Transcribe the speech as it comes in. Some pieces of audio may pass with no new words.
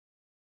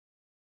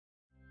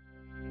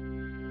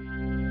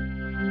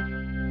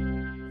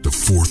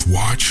Fourth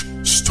Watch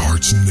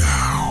starts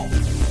now.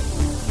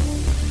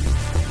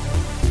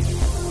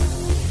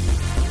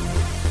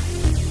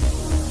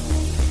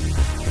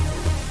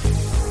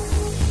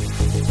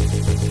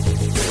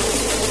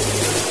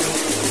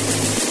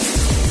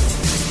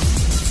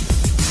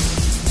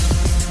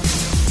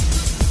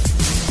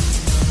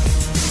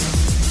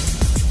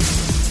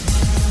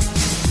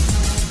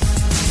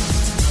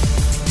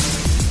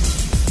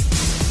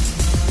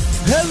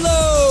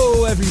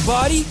 Hello,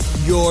 everybody.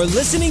 You're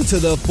listening to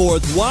The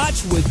Fourth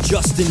Watch with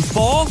Justin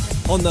Fall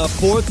on the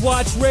Fourth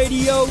Watch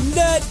Radio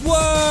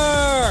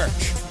Network.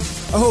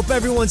 I hope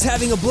everyone's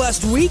having a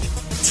blessed week.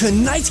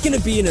 Tonight's going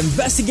to be an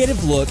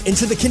investigative look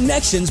into the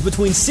connections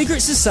between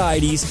secret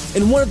societies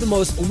and one of the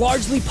most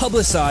largely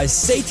publicized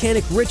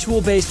satanic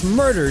ritual-based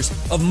murders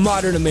of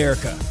modern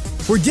America.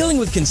 We're dealing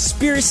with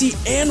conspiracy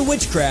and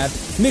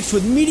witchcraft mixed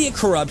with media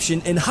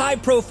corruption and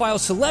high-profile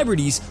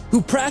celebrities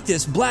who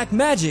practice black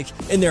magic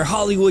in their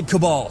Hollywood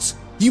cabals.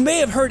 You may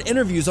have heard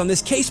interviews on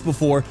this case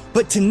before,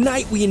 but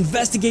tonight we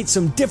investigate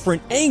some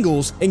different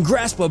angles and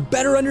grasp a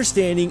better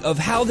understanding of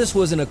how this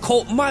was an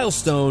occult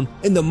milestone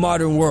in the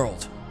modern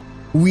world.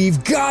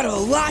 We've got a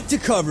lot to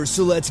cover,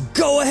 so let's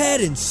go ahead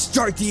and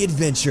start the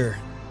adventure.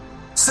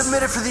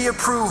 Submitted for the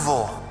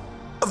approval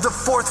of the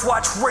Fourth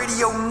Watch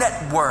Radio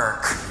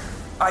Network.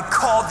 I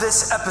call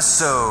this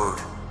episode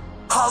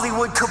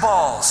Hollywood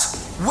Cabals,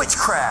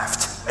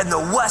 Witchcraft, and the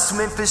West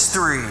Memphis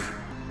Three,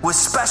 with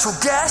special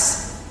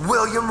guest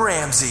William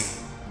Ramsey.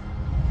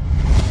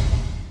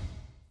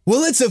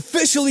 Well, it's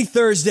officially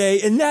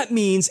Thursday, and that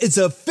means it's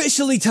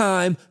officially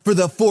time for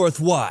the Fourth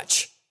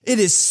Watch. It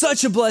is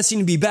such a blessing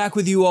to be back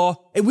with you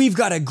all, and we've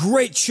got a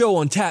great show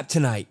on tap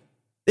tonight.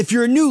 If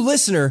you're a new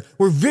listener,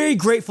 we're very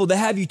grateful to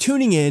have you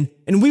tuning in,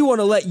 and we want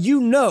to let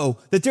you know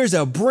that there's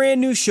a brand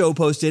new show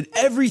posted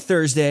every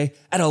Thursday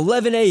at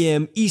 11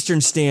 a.m.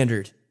 Eastern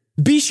Standard.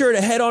 Be sure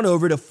to head on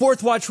over to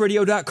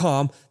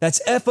fourthwatchradio.com.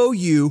 That's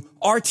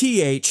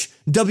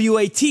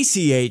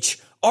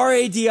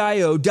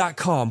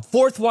FOURTHWATCHRADIO.com,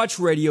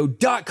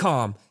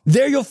 fourthwatchradio.com.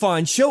 There you'll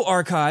find show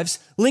archives,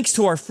 links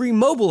to our free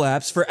mobile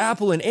apps for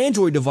Apple and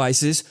Android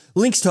devices,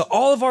 links to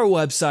all of our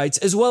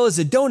websites, as well as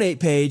a donate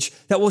page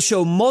that will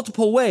show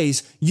multiple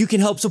ways you can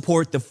help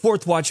support the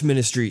Fourth Watch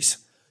Ministries.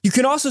 You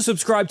can also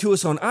subscribe to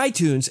us on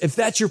iTunes if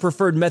that's your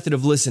preferred method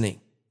of listening.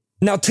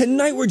 Now,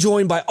 tonight we're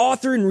joined by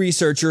author and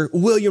researcher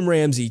William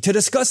Ramsey to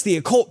discuss the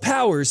occult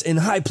powers in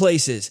high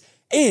places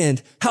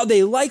and how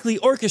they likely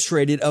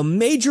orchestrated a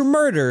major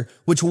murder,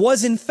 which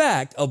was in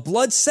fact a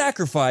blood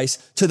sacrifice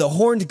to the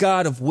horned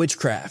god of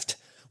witchcraft.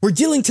 We're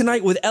dealing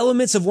tonight with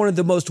elements of one of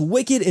the most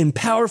wicked and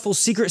powerful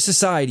secret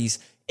societies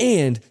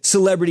and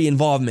celebrity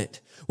involvement.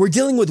 We're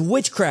dealing with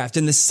witchcraft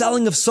and the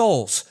selling of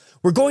souls.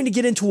 We're going to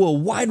get into a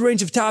wide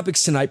range of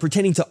topics tonight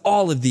pertaining to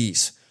all of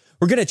these.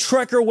 We're going to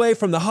trek our way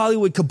from the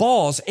Hollywood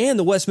cabals and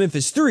the West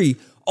Memphis Three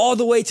all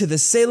the way to the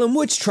Salem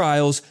witch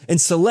trials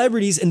and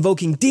celebrities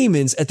invoking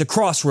demons at the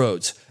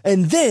crossroads.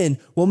 And then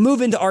we'll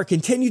move into our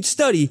continued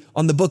study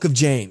on the book of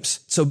James.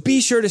 So be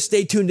sure to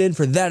stay tuned in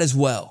for that as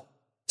well.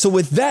 So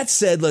with that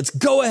said, let's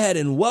go ahead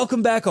and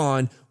welcome back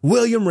on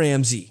William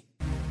Ramsey.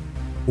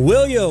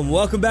 William,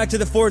 welcome back to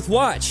the Fourth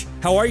Watch.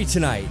 How are you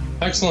tonight?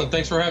 Excellent.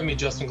 Thanks for having me,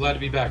 Justin. Glad to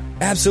be back.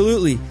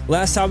 Absolutely.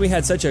 Last time we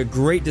had such a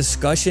great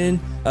discussion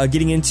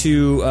getting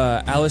into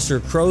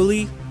Aleister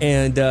Crowley,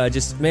 and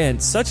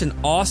such an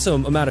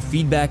awesome amount of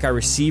feedback I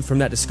received from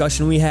that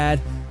discussion we had.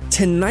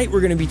 Tonight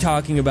we're going to be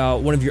talking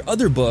about one of your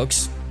other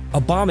books,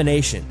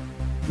 Abomination.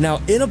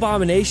 Now, in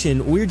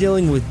Abomination, we're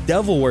dealing with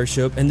devil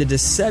worship and the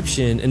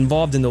deception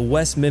involved in the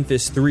West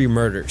Memphis Three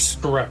murders.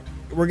 Correct.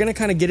 We're going to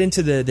kind of get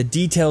into the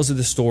details of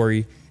the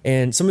story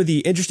and some of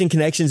the interesting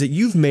connections that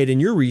you've made in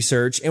your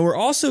research. And we're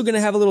also going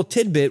to have a little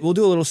tidbit. We'll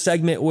do a little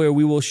segment where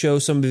we will show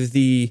some of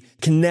the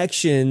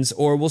connections,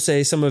 or we'll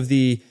say some of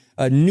the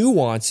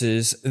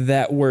nuances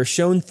that were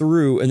shown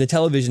through in the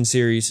television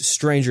series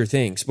Stranger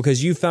Things,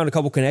 because you found a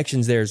couple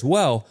connections there as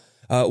well.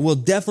 We'll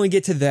definitely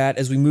get to that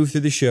as we move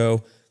through the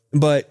show.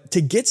 But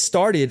to get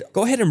started,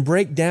 go ahead and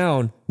break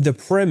down the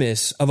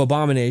premise of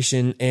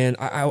Abomination. And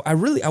I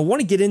want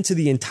to get into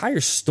the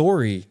entire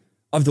story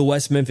of the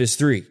West Memphis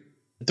Three.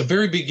 At the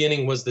very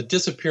beginning was the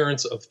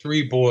disappearance of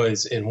three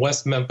boys in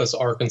West Memphis,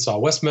 Arkansas.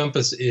 West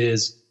Memphis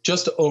is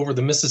just over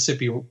the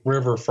Mississippi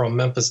River from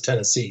Memphis,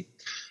 Tennessee.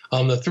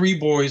 The three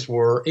boys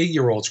were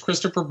 8-year-olds,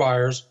 Christopher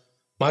Byers,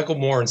 Michael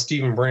Moore, and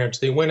Stephen Branch.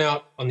 They went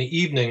out on the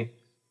evening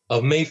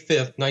of May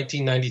 5th,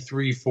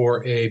 1993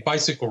 for a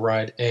bicycle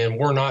ride and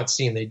were not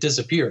seen. They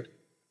disappeared.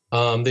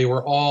 They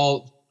were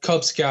all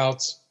Cub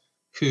Scouts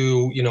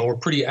who, were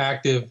pretty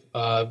active,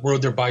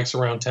 rode their bikes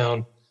around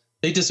town.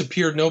 They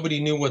disappeared. Nobody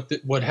knew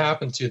what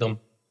happened to them.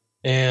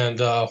 And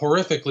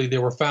horrifically, they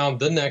were found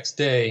the next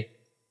day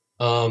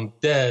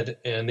dead,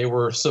 and they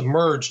were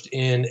submerged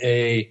in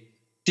a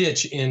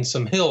ditch in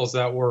some hills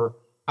that were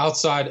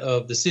outside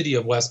of the city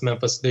of West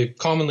Memphis. They're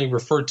commonly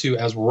referred to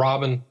as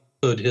Robin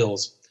Hood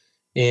Hills.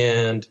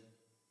 And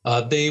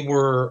they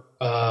were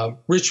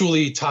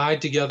ritually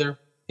tied together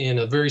in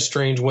a very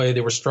strange way.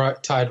 They were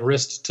tied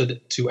wrist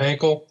to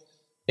ankle,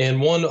 and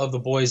one of the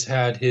boys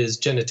had his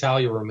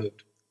genitalia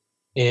removed.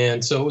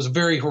 And so it was a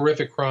very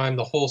horrific crime.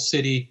 The whole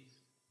city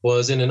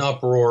was in an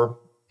uproar.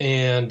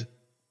 And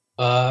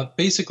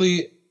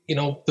basically,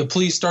 the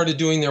police started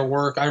doing their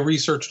work. I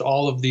researched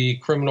all of the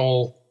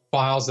criminal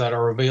files that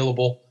are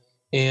available.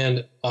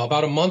 And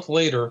about a month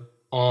later,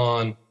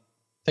 on, I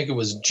think it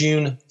was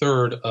June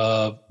 3rd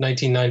of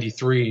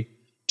 1993,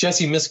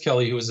 Jesse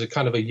Miskelly, who was a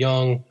kind of a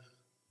young,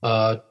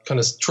 kind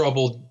of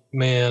troubled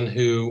man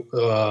who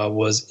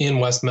was in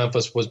West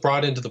Memphis, was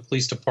brought into the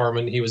police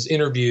department. He was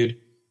interviewed,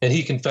 and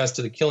he confessed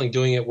to the killing,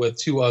 doing it with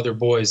two other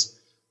boys,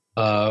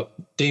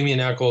 Damian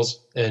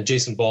Eccles and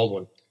Jason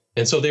Baldwin.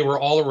 And so they were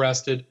all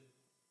arrested.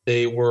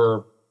 They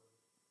were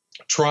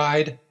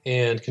tried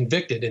and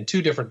convicted in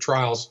two different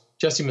trials.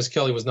 Jesse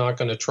Miskelly was not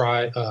going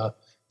to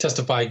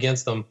testify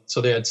against them,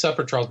 so they had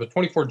separate trials, but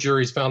 24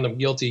 juries found them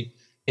guilty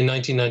in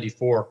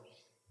 1994.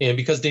 And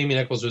because Damian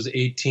Eccles was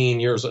 18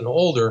 years and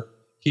older,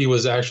 he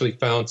was actually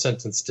found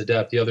sentenced to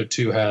death. The other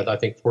two had, I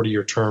think,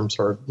 40-year terms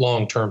or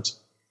long terms.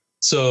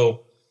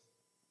 So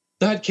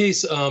that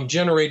case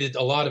generated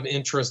a lot of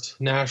interest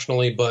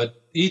nationally, but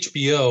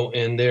HBO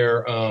and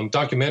their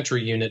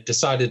documentary unit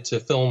decided to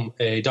film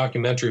a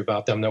documentary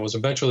about them that was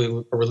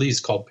eventually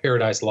released called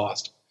Paradise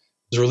Lost.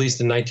 It was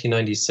released in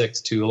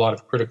 1996 to a lot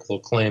of critical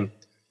acclaim.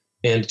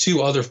 And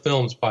two other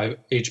films by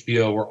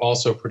HBO were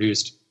also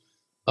produced.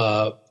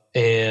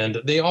 And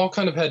they all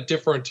kind of had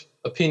different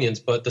opinions,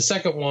 but the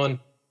second one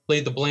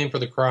laid the blame for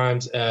the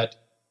crimes at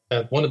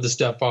one of the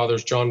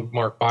stepfathers, John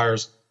Mark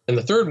Byers, and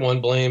the third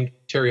one blamed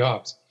Terry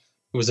Hobbs,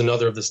 who was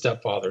another of the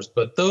stepfathers.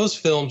 But those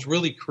films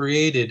really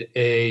created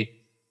a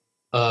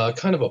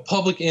kind of a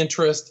public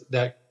interest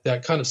that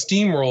kind of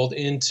steamrolled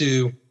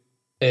into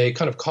a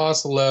kind of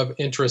cause célèbre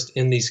interest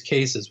in these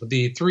cases. With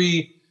the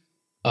three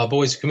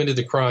boys who committed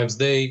the crimes,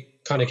 they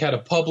kind of had a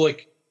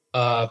public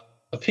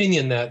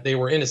opinion that they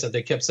were innocent.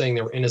 They kept saying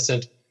they were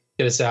innocent,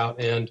 get us out.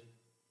 And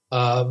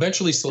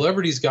eventually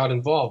celebrities got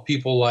involved.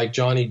 People like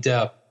Johnny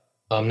Depp,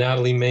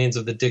 Natalie Maines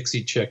of the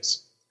Dixie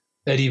Chicks,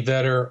 Eddie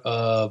Vedder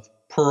of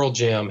Pearl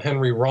Jam,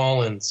 Henry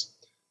Rollins,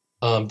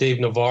 Dave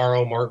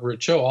Navarro,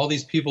 Margaret Cho, all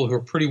these people who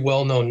are pretty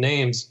well-known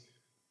names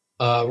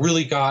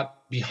really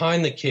got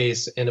behind the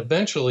case, and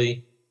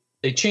eventually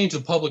they changed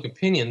the public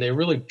opinion.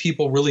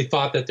 People really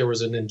thought that there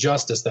was an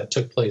injustice that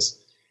took place.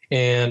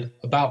 And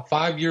about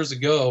 5 years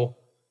ago,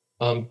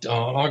 on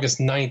August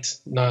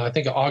 9th, I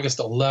think August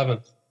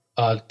 11th,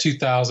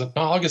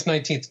 August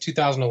 19th,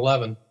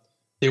 2011,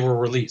 they were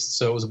released.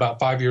 So it was about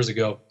 5 years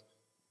ago.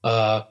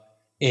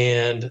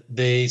 And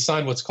they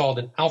signed what's called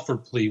an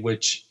Alford plea,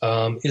 which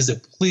is a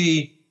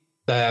plea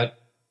that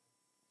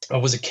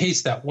was a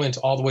case that went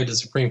all the way to the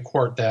Supreme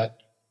Court that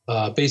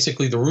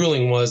basically the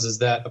ruling is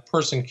that a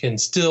person can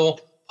still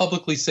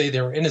publicly say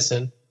they were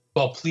innocent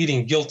while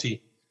pleading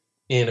guilty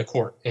in a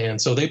court. And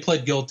so they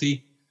pled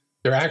guilty.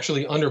 They're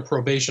actually under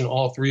probation.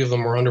 All three of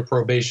them are under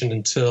probation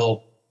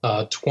until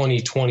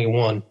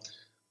 2021.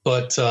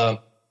 But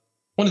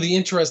one of the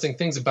interesting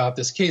things about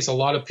this case, there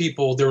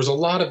was a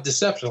lot of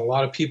deception. A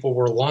lot of people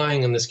were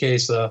lying in this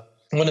case.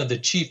 One of the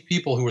chief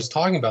people who was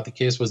talking about the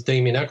case was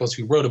Damian Eccles,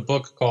 who wrote a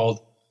book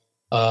called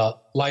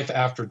Life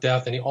After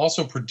Death. And he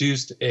also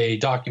produced a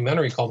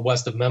documentary called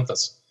West of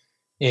Memphis.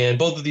 And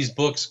both of these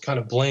books kind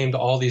of blamed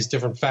all these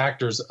different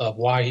factors of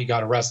why he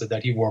got arrested,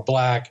 that he wore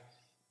black,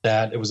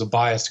 that it was a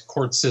biased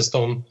court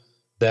system,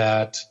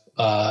 that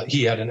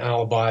he had an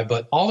alibi.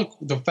 But all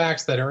the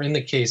facts that are in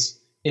the case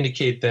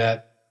indicate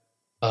that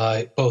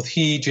both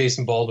he,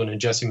 Jason Baldwin, and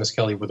Jesse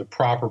Miskelly were the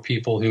proper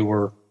people who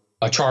were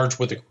charged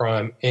with the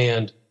crime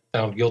and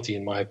found guilty,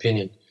 in my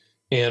opinion.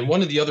 And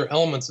one of the other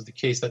elements of the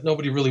case that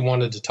nobody really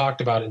wanted to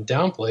talk about and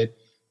downplayed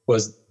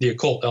was the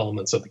occult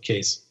elements of the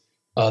case.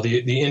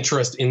 The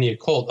interest in the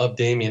occult of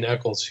Damian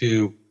Eccles,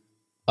 who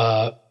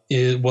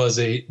was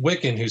a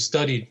Wiccan who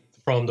studied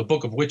from the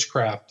Book of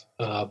Witchcraft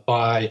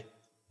by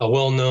a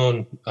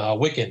well-known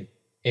Wiccan,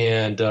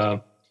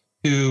 and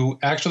who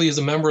actually is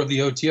a member of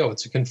the OTO.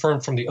 It's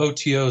confirmed from the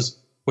OTO's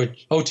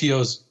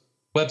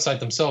website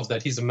themselves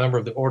that he's a member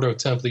of the Ordo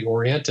Templi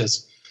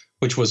Orientis,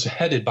 which was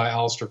headed by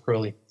Aleister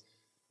Crowley.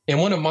 And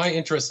one of my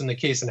interests in the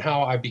case and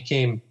how I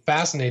became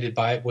fascinated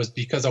by it was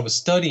because I was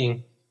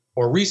studying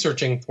or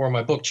researching for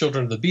my book,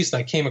 Children of the Beast, and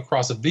I came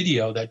across a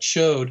video that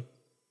showed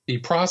the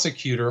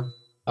prosecutor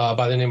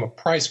by the name of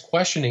Price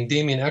questioning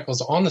Damian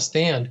Eccles on the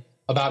stand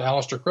about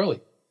Aleister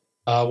Crowley.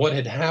 What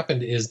had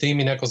happened is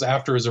Damian Eccles,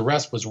 after his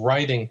arrest, was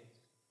writing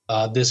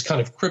this kind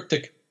of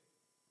cryptic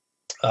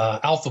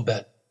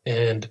alphabet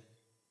and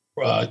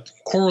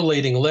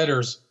correlating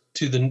letters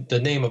to the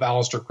name of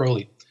Aleister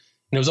Crowley.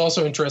 And it was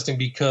also interesting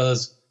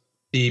because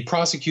the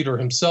prosecutor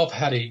himself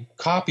had a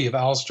copy of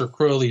Aleister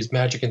Crowley's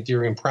Magic in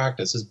Theory and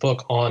Practice, his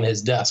book, on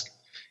his desk.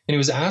 And he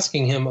was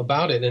asking him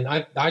about it. And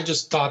I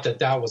just thought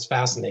that was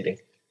fascinating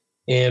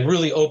and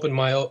really opened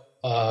my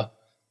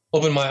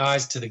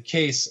eyes to the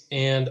case.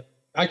 And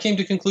I came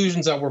to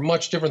conclusions that were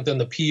much different than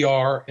the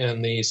PR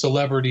and the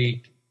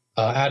celebrity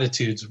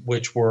attitudes,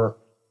 which were,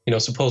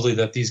 supposedly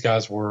that these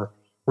guys were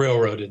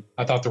railroaded.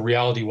 I thought the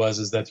reality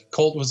was that the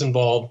cult was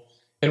involved,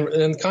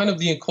 And kind of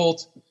the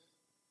occult,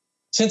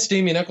 since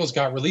Damien Echols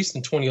got released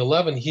in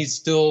 2011, he's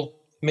still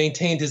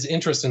maintained his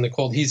interest in the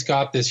occult. He's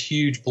got this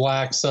huge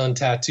black sun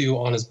tattoo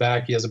on his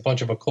back. He has a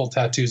bunch of occult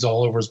tattoos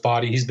all over his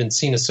body. He's been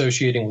seen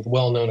associating with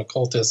well-known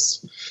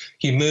occultists.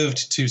 He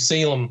moved to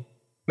Salem,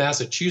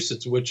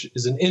 Massachusetts, which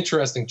is an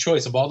interesting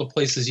choice. Of all the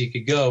places he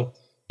could go,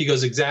 he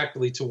goes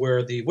exactly to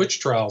where the witch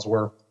trials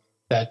were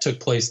that took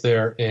place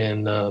there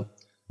in either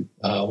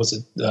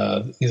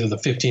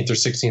the 15th or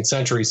 16th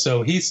century.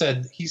 So he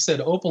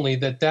said openly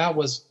that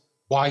was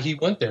why he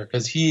went there,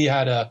 because he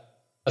had a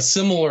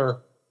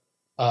similar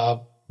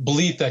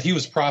belief that he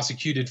was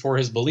prosecuted for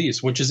his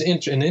beliefs, which is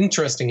an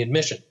interesting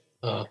admission.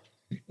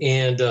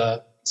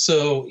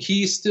 So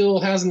he still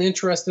has an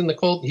interest in the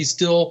cult. He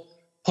still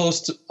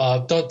posts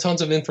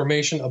tons of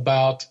information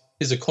about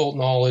his occult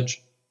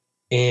knowledge.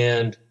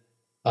 And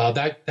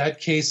that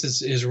case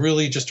is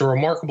really just a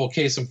remarkable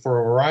case for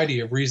a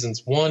variety of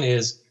reasons. One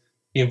is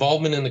the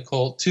involvement in the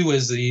cult. Two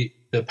is the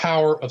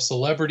power of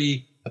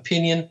celebrity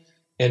opinion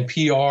and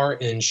PR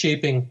in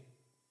shaping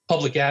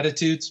public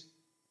attitudes.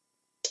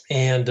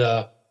 And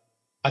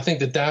I think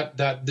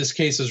that this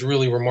case is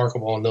really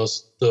remarkable in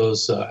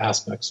those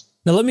aspects.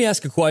 Now, let me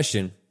ask a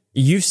question.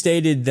 You've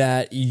stated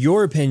that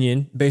your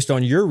opinion, based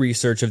on your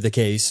research of the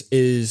case,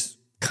 is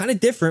kind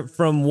of different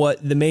from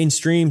what the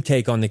mainstream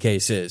take on the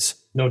case is.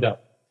 No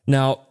doubt.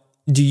 Now,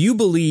 do you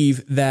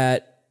believe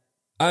that,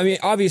 I mean,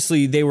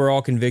 obviously they were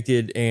all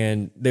convicted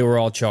and they were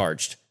all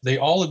charged. They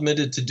all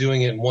admitted to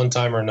doing it one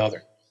time or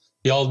another.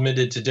 They all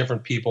admitted to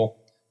different people.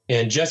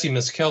 And Jesse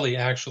Miskelly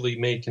actually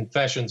made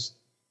confessions.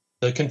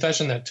 The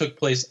confession that took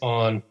place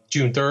on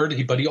June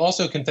 3rd, but he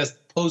also confessed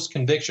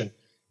post-conviction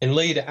and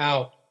laid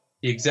out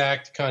the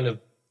exact kind of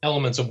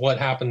elements of what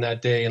happened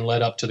that day and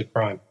led up to the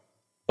crime.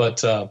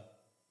 But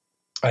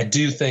I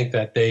do think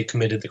that they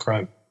committed the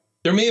crime.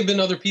 There may have been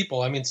other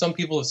people. I mean, some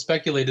people have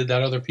speculated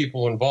that other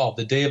people were involved.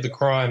 The day of the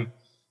crime,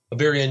 a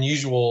very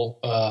unusual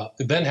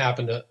event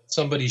happened.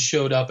 Somebody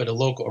showed up at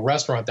a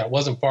restaurant that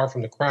wasn't far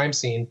from the crime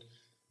scene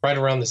right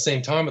around the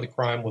same time of the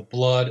crime with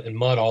blood and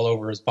mud all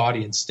over his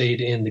body and stayed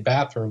in the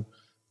bathroom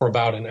for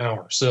about an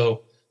hour.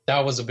 So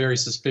that was a very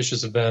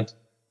suspicious event.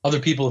 Other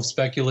people have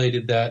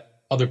speculated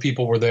that other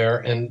people were there,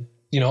 and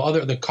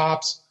the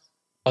cops,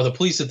 the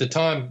police at the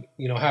time,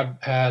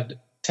 had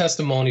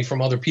testimony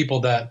from other people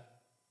that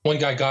one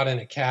guy got in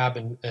a cab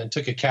and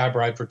took a cab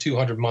ride for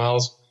 200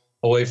 miles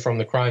away from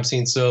the crime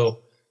scene. So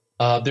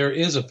there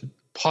is a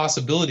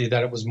possibility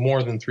that it was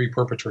more than three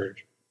perpetrators.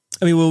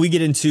 I mean, when we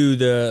get into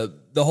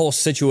the whole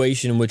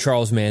situation with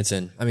Charles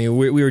Manson, I mean,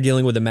 we were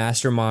dealing with a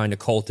mastermind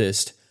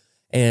occultist,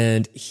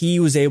 and he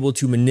was able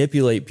to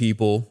manipulate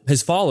people,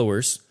 his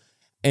followers,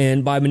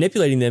 and by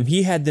manipulating them,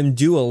 he had them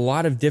do a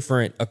lot of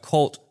different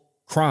occult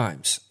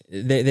crimes.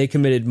 They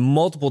committed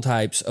multiple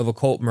types of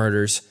occult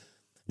murders.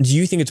 Do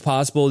you think it's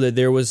possible that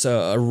there was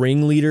a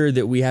ringleader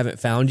that we haven't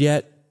found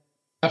yet?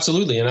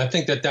 Absolutely. And I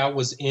think that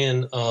was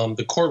in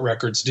the court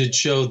records did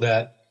show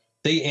that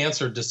they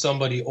answered to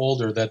somebody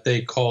older that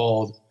they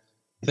called,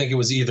 I think it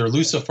was either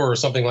Lucifer or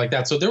something like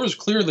that. So there was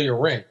clearly a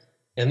ring.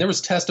 And there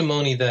was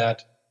testimony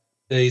that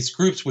these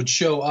groups would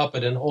show up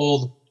at an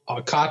old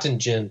cotton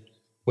gin,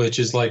 which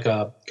is like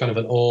a kind of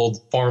an old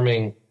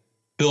farming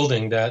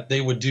building, that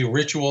they would do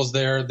rituals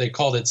there. They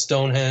called it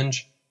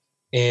Stonehenge.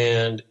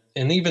 And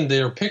even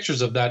there are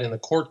pictures of that in the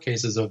court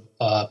cases of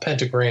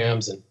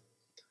pentagrams.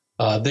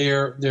 And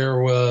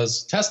there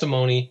was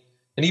testimony,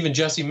 and even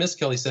Jesse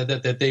Miskelly said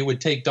that they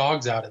would take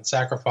dogs out and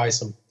sacrifice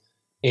them.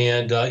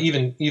 And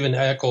even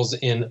Eccles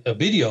in a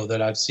video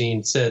that I've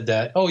seen said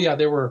that, oh yeah,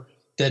 there were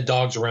dead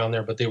dogs around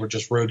there, but they were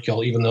just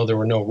roadkill, even though there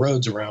were no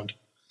roads around.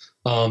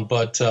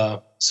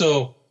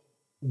 So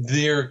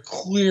there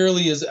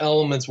clearly is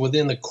elements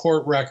within the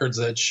court records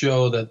that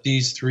show that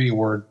these three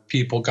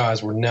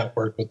guys were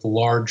networked with the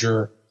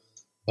larger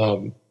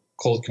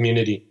cult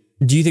community.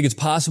 Do you think it's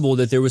possible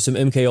that there was some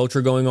MK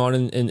Ultra going on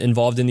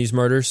involved in these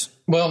murders?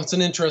 Well, it's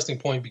an interesting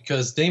point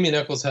because Damien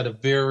Eccles had a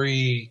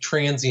very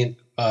transient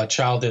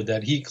childhood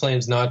that he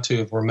claims not to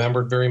have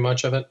remembered very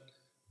much of it,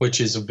 which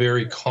is a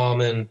very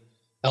common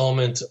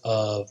element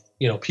of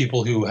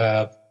people who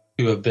have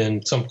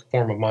been some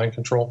form of mind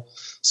control.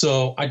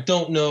 So I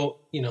don't know,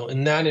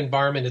 in that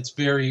environment,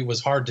 it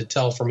was hard to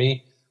tell for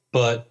me,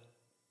 but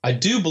I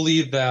do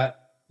believe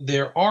that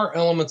there are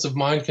elements of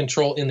mind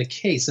control in the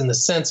case, in the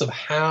sense of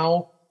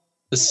how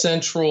the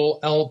central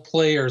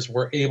players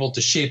were able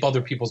to shape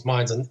other people's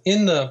minds.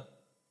 And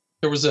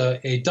there was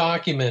a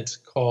document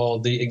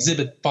called the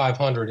Exhibit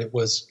 500. It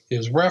was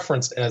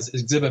referenced as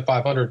Exhibit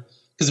 500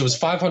 because it was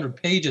 500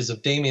 pages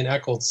of Damien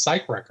Eccles'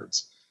 psych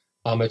records.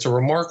 It's a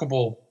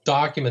remarkable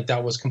document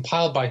that was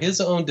compiled by his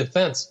own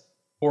defense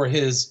for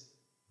his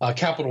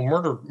capital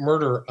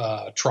murder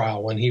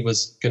trial when he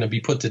was going to be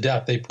put to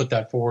death. They put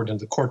that forward in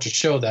the court to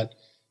show that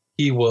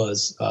he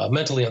was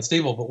mentally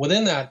unstable. But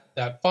within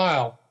that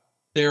file,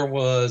 there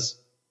was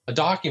a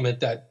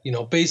document that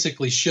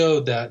basically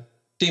showed that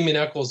Damien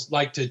Eccles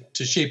liked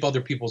to shape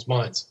other people's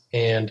minds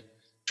and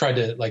tried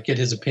to get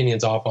his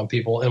opinions off on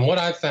people. And what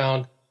I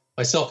found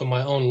myself in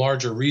my own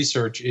larger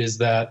research is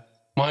that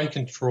mind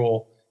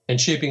control and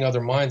shaping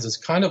other minds is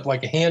kind of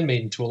like a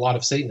handmaiden to a lot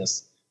of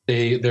Satanists.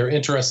 They're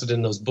interested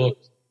in those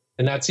books,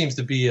 and that seems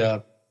to be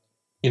a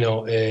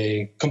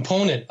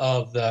component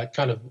of that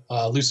kind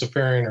of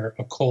Luciferian or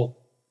occult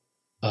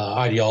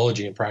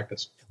ideology and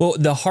practice. Well,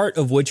 the heart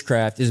of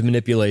witchcraft is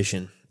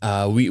manipulation.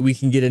 We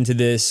can get into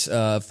this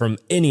from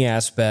any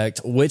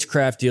aspect.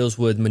 Witchcraft deals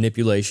with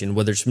manipulation,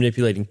 whether it's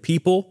manipulating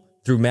people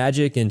through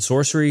magic and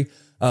sorcery,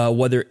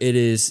 whether it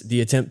is the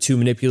attempt to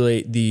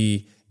manipulate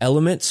the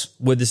elements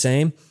with the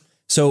same.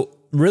 So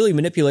really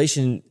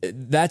manipulation,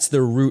 that's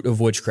the root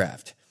of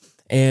witchcraft.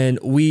 And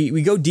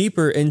we go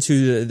deeper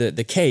into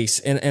the case,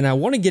 and I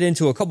want to get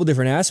into a couple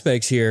different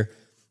aspects here,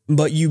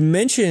 but you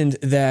mentioned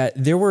that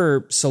there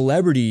were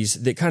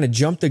celebrities that kind of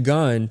jumped the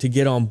gun to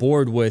get on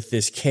board with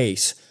this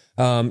case.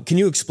 Can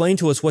you explain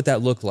to us what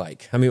that looked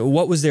like? I mean,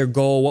 what was their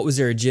goal? What was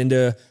their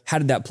agenda? How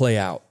did that play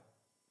out?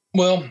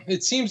 Well,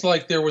 it seems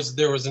like there was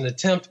an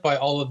attempt by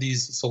all of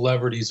these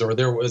celebrities, or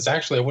there was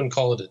actually, I wouldn't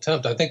call it an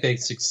attempt. I think they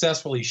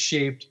successfully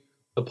shaped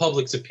the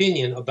public's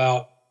opinion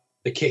about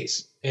the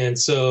case. And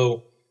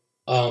so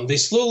they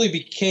slowly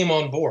became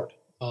on board.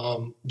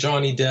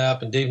 Johnny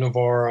Depp and Dave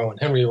Navarro and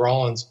Henry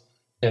Rollins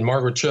and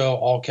Margaret Cho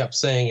all kept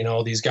saying,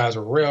 these guys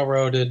were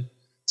railroaded.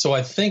 So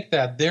I think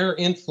that their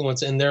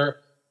influence and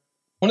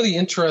one of the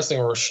interesting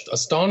or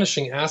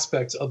astonishing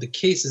aspects of the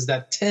case is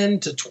that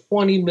 $10 to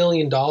 $20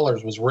 million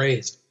was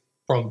raised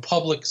from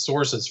public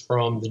sources,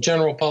 from the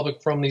general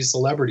public, from these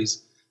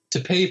celebrities, to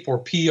pay for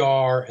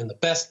PR and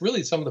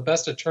some of the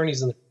best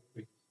attorneys in the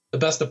country, the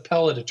best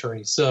appellate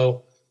attorneys.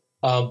 So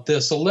the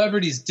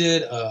celebrities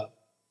did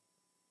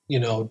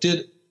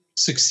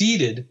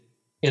succeeded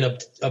in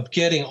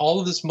getting all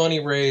of this money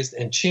raised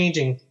and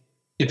changing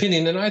the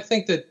opinion. And I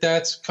think that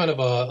that's kind of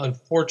an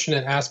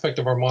unfortunate aspect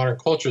of our modern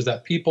culture, is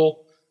that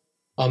people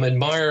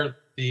admire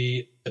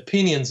the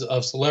opinions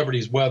of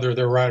celebrities, whether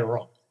they're right or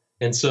wrong.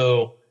 And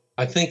so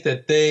I think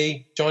that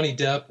Johnny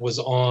Depp was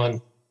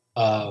on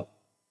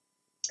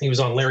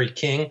Larry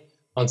King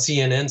on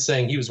CNN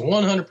saying he was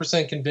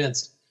 100%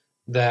 convinced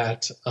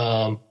that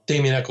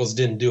Damien Echols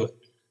didn't do it,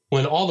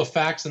 when all the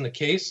facts in the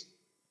case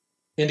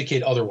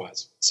indicate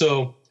otherwise.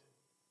 So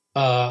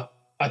I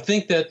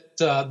think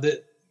that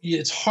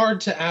it's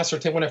hard to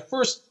ascertain. When I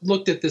first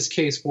looked at this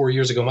case 4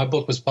 years ago, my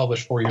book was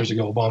published 4 years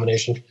ago,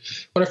 Abomination.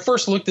 When I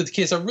first looked at the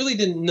case, I really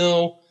didn't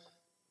know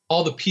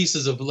all the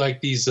pieces of like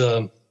these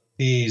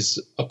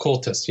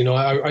occultists.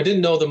 I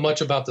didn't know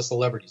much about the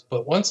celebrities.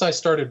 But once I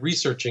started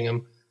researching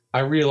them, I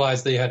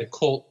realized they had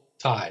occult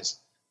ties.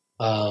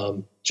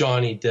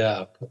 Johnny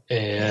Depp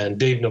and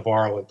Dave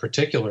Navarro in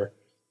particular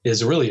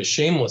is really a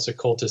shameless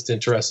occultist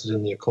interested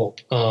in the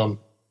occult.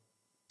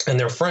 And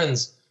their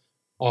friends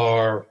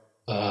are,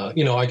 I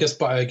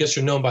guess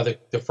you're known by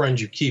the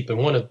friends you keep. And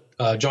one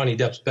of Johnny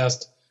Depp's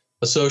best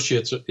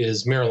associates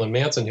is Marilyn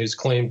Manson, who's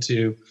claimed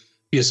to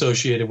be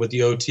associated with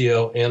the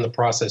OTO and the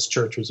Process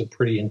Church, was a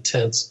pretty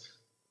intense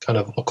kind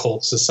of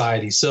occult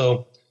society.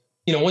 So,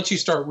 once you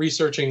start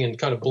researching and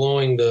kind of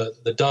blowing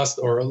the dust,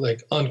 or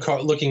like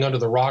looking under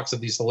the rocks of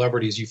these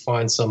celebrities, you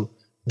find some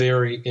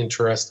very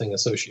interesting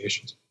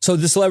associations. So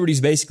the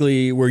celebrities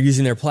basically were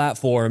using their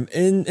platform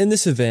in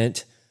this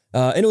event.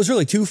 And it was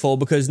really twofold,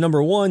 because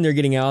number one, they're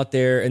getting out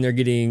there and they're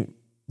getting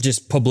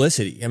just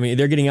publicity. I mean,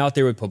 they're getting out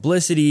there with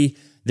publicity.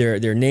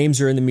 Their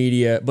names are in the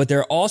media, but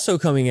they're also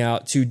coming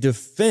out to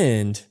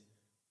defend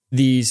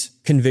these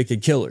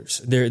convicted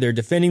killers. They're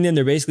defending them.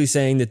 They're basically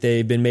saying that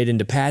they've been made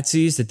into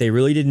patsies, that they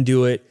really didn't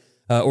do it.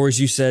 Or as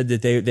you said,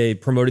 that they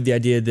promoted the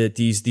idea that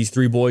these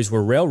three boys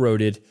were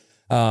railroaded.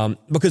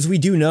 Because we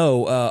do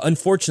know,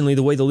 unfortunately,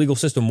 the way the legal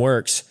system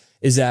works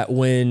is that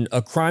when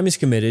a crime is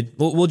committed,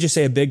 we'll just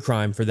say a big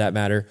crime for that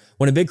matter,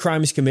 when a big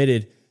crime is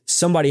committed,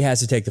 somebody has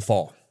to take the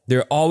fall.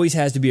 There always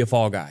has to be a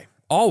fall guy.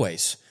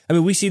 Always. I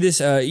mean, we see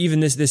this,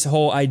 even this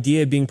whole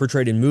idea being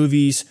portrayed in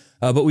movies,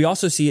 but we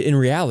also see it in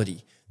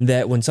reality,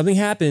 that when something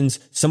happens,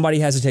 somebody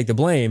has to take the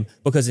blame,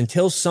 because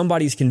until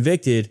somebody's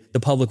convicted, the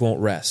public won't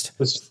rest.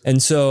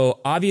 And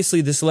so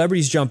obviously the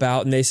celebrities jump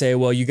out and they say,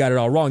 well, you got it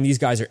all wrong. These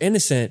guys are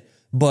innocent.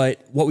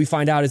 But what we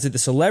find out is that the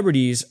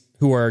celebrities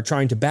who are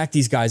trying to back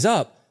these guys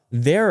up,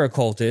 they're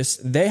occultists.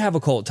 They have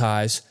occult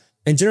ties.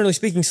 And generally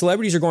speaking,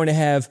 celebrities are going to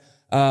have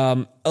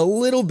a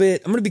little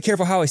bit, I'm going to be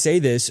careful how I say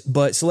this,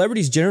 but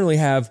celebrities generally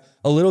have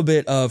a little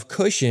bit of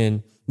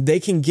cushion. They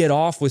can get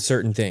off with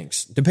certain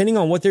things. Depending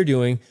on what they're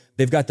doing,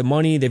 they've got the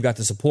money, they've got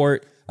the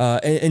support,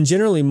 and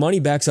generally money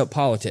backs up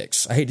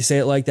politics. I hate to say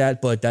it like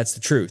that, but that's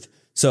the truth.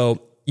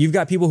 So you've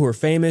got people who are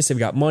famous, they've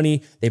got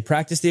money, they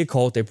practice the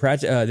occult, they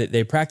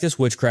practice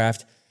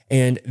witchcraft,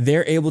 and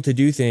they're able to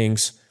do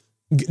things.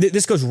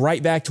 This goes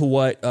right back to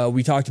what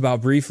we talked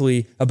about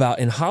briefly about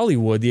in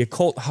Hollywood, the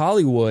occult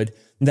Hollywood,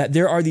 that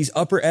there are these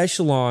upper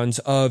echelons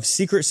of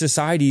secret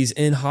societies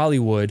in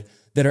Hollywood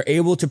that are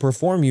able to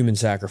perform human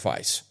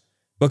sacrifice,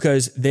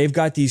 because they've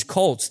got these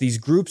cults, these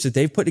groups that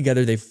they've put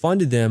together, they've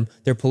funded them,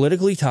 they're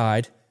politically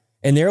tied,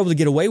 and they're able to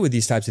get away with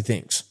these types of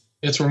things.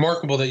 It's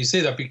remarkable that you say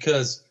that,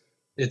 because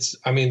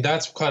I mean,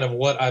 that's kind of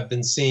what I've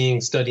been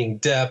seeing, studying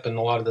Depp and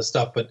a lot of this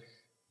stuff. But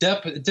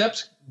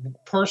Depp's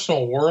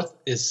personal worth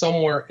is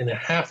somewhere in the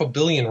 $500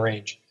 million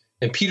range.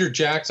 And Peter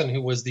Jackson,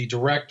 who was the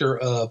director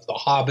of The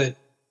Hobbit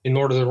and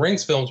Lord of the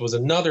Rings films, was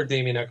another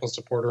Damien Echols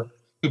supporter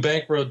who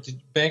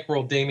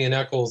bankrolled Damien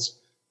Echols'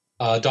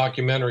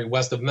 documentary,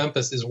 West of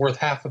Memphis, is worth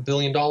 $500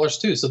 million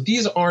too. So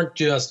these aren't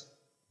just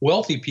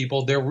wealthy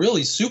people. They're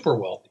really super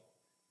wealthy.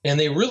 And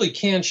they really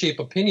can shape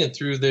opinion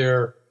through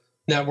their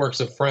networks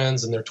of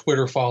friends and their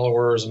Twitter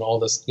followers and all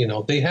this. You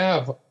know, they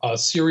have a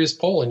serious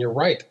pull, and you're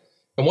right.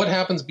 And what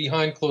happens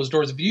behind closed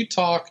doors? If you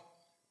talk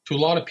to a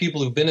lot of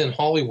people who've been in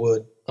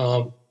Hollywood,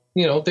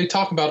 you know, they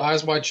talk about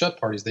eyes wide shut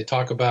parties. They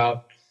talk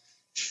about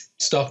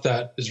stuff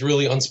that is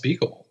really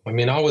unspeakable. I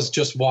mean, I was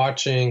just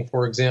watching,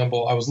 for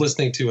example, I was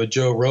listening to a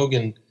Joe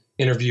Rogan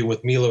interview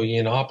with Milo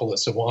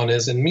Yiannopoulos of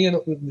Juanes, and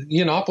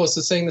Yiannopoulos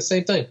is saying the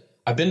same thing.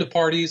 I've been to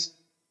parties.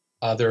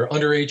 There are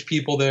underage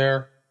people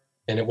there,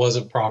 and it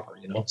wasn't proper,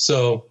 you know.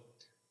 So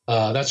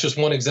that's just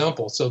one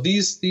example. So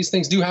these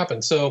things do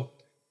happen. So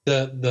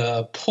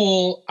the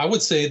pull, I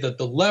would say that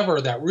the lever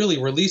that really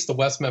released the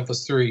West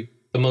Memphis Three,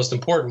 the most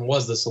important,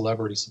 was the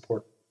celebrity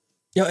support.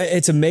 You know,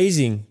 it's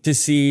amazing to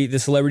see the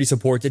celebrity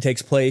support that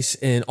takes place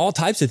in all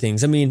types of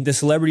things. I mean, the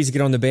celebrities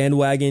get on the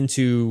bandwagon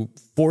to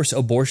force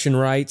abortion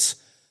rights,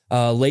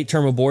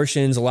 late-term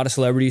abortions. A lot of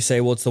celebrities say,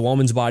 well, it's the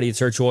woman's body, it's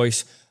her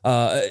choice.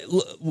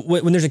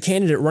 When there's a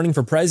candidate running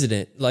for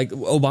president, like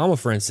Obama,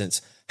 for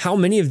instance, how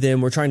many of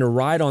them were trying to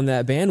ride on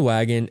that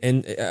bandwagon?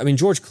 And I mean,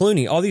 George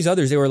Clooney, all these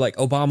others, they were like,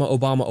 Obama,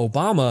 Obama,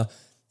 Obama.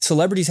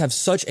 Celebrities have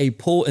such a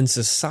pull in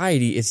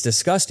society, it's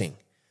disgusting.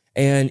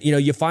 And, you know,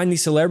 you find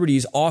these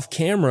celebrities off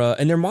camera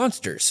and they're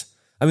monsters.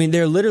 I mean,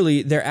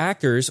 they're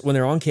actors when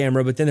they're on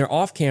camera, but then they're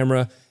off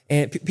camera.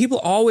 And people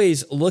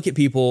always look at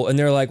people and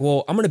they're like,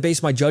 well, I'm going to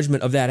base my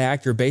judgment of that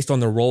actor based on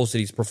the roles that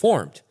he's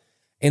performed.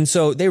 And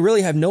so they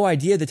really have no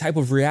idea the type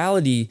of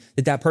reality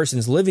that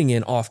person's living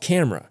in off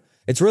camera.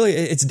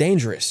 It's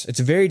dangerous. It's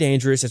very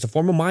dangerous. It's a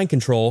form of mind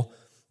control.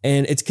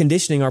 And it's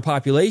conditioning our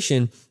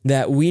population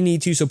that we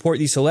need to support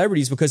these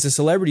celebrities because the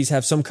celebrities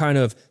have some kind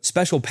of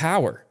special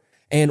power.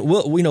 And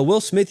Will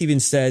Smith even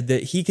said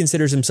that he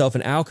considers himself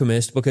an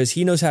alchemist because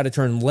he knows how to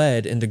turn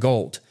lead into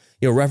gold,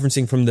 you know,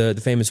 referencing from the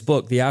famous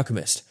book, The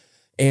Alchemist.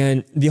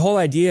 And the whole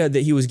idea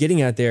that he was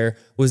getting at there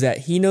was that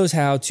he knows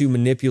how to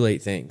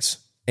manipulate things.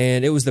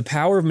 And it was the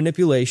power of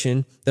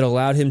manipulation that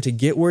allowed him to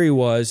get where he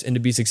was and to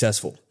be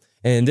successful.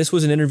 And this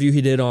was an interview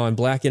he did on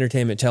Black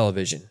Entertainment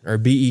Television, or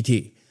BET.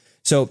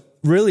 So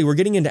really, we're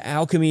getting into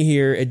alchemy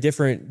here at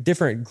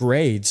different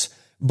grades.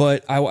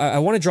 But I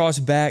want to draw us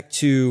back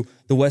to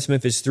the West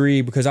Memphis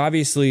Three because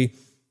obviously,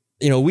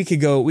 you know, we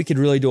could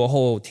really do a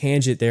whole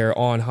tangent there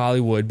on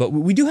Hollywood, but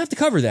we do have to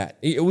cover that.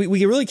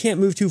 We really can't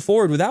move too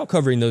forward without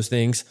covering those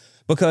things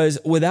because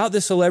without the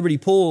celebrity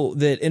pull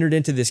that entered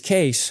into this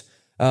case,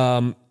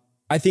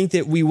 I think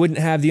that we wouldn't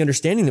have the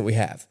understanding that we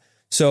have.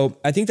 So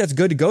I think that's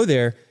good to go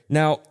there.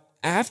 Now,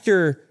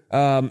 after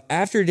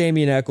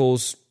Damien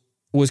Echols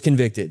was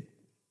convicted,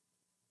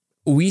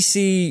 we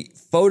see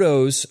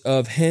photos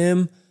of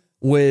him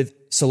with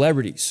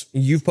celebrities.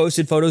 You've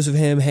posted photos of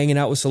him hanging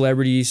out with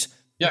celebrities.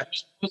 Yeah,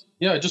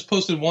 I just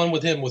posted one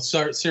with him with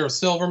Sarah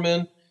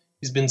Silverman.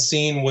 He's been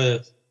seen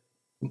with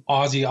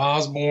Ozzy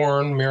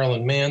Osbourne,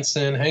 Marilyn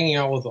Manson, hanging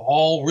out with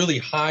all really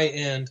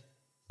high-end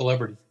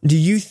celebrities. Do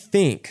you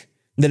think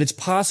that it's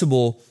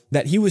possible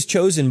that he was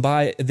chosen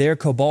by their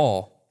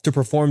cabal to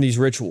perform these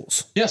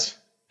rituals? Yes,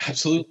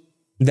 absolutely.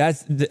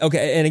 That's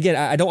okay. And again,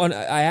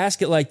 I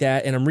ask it like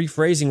that, and I'm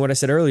rephrasing what I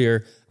said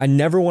earlier. I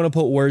never want to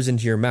put words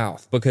into your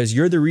mouth because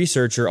you're the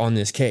researcher on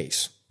this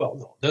case. Well,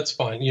 no, that's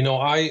fine. You know,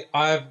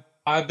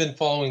 I've been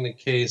following the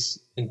case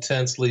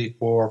intensely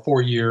for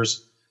 4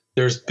 years.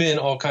 There's been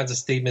all kinds of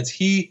statements.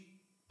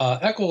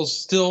 Echols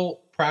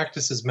still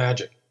practices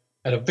magic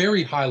at a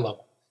very high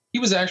level. He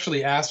was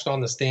actually asked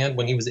on the stand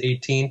when he was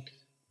 18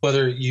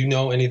 whether you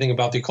know anything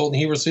about the occult,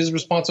 and his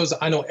response was,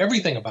 "I know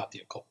everything about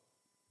the occult."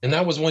 And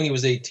that was when he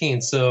was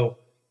 18. So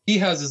he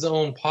has his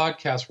own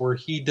podcast where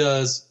he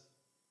does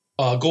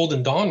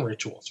Golden Dawn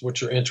rituals,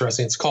 which are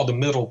interesting. It's called the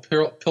Middle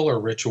Pillar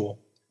Ritual.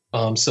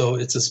 So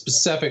it's a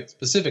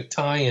specific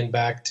tie-in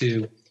back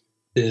to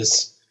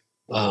this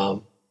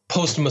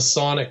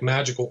post-Masonic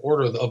magical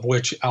order of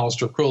which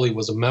Aleister Crowley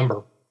was a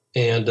member.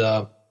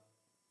 And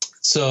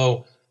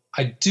so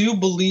I do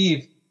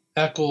believe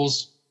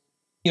Echols,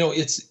 you know,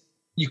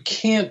 you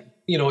can't,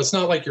 you know, it's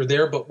not like you're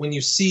there, but when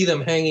you see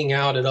them hanging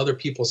out at other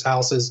people's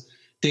houses,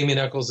 Damien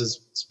Echols is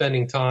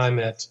spending time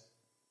at,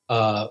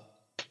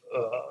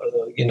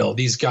 you know,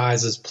 these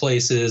guys'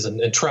 places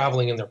and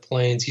traveling in their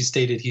planes. He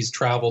stated he's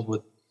traveled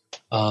with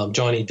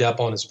Johnny Depp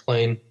on his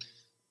plane.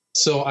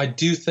 So I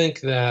do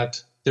think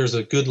that there's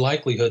a good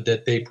likelihood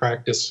that they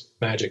practice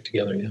magic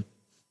together. Yeah.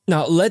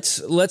 Now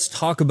let's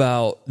talk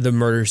about the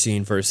murder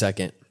scene for a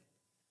second.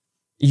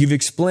 You've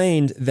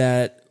explained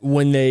that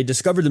when they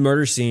discovered the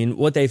murder scene,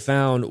 what they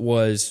found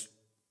was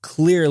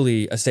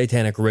clearly a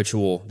satanic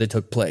ritual that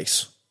took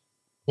place.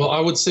 Well, I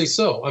would say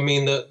so. I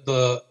mean,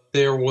 the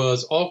there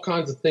was all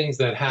kinds of things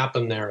that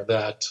happened there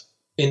that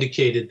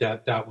indicated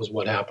that that was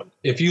what happened.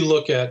 If you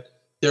look at,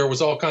 there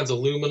was all kinds of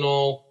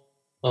luminol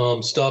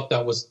stuff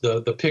that was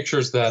the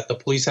pictures that the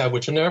police had,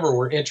 which never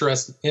were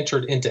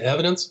entered into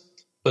evidence,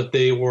 but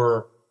they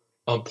were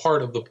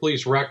part of the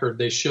police record.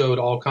 They showed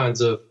all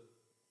kinds of,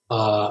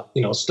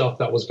 stuff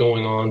that was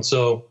going on.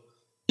 So,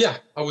 yeah,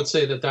 I would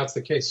say that that's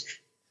the case.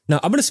 Now,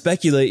 I'm going to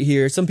speculate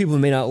here. Some people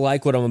may not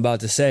like what I'm about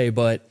to say,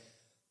 but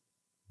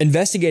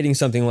investigating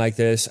something like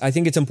this, I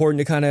think it's important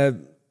to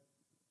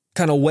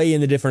kind of weigh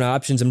in the different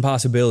options and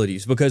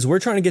possibilities, because we're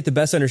trying to get the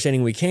best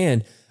understanding we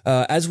can.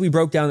 As we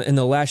broke down in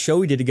the last show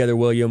we did together,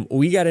 William,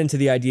 we got into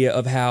the idea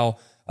of how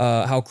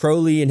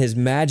Crowley and his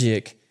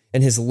magic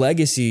and his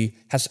legacy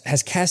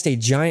has cast a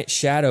giant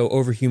shadow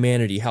over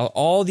humanity, how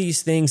all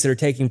these things that are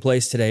taking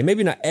place today,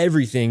 maybe not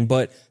everything,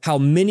 but how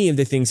many of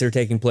the things that are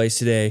taking place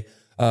today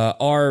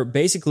are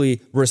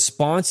basically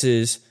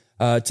responses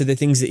to the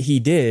things that he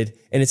did.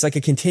 And it's like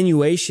a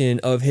continuation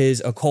of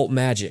his occult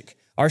magic.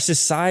 Our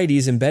society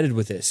is embedded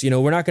with this.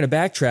 We're not going to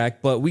backtrack,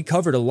 but we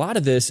covered a lot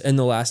of this in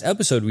the last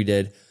episode we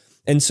did.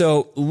 And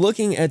so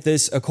looking at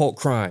this occult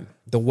crime,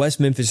 the West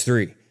Memphis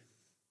Three,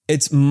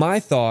 it's my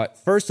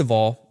thought, first of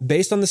all,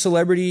 based on the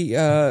celebrity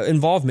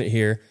involvement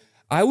here,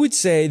 I would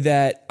say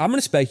that I'm going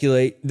to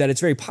speculate that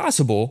it's very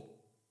possible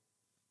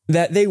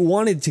that they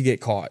wanted to get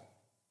caught.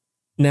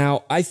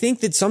 Now, I think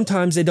that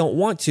sometimes they don't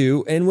want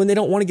to, and when they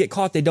don't want to get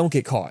caught, they don't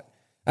get caught.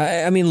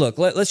 I mean, look,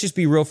 let's just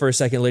be real for a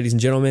second, ladies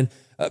and gentlemen.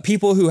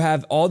 People who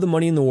have all the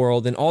money in the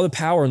world and all the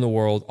power in the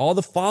world, all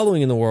the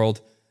following in the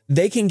world,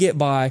 they can get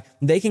by,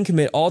 they can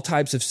commit all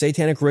types of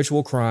satanic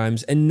ritual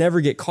crimes and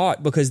never get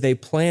caught because they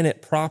plan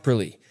it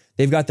properly.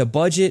 They've got the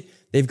budget,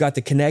 they've got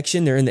the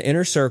connection, they're in the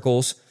inner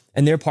circles,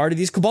 and they're part of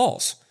these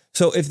cabals.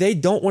 So if they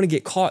don't want to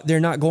get caught, they're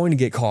not going to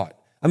get caught.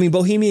 I mean,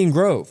 Bohemian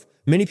Grove,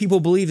 many people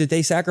believe that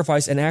they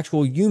sacrifice an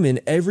actual human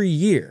every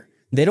year.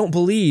 They don't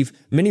believe,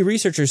 many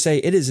researchers say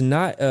it is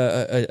not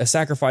a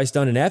sacrifice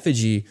done in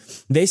effigy.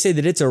 They say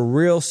that it's a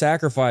real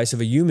sacrifice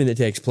of a human that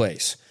takes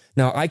place.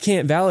 Now, I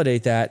can't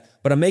validate that,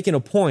 but I'm making a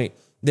point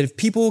that if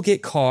people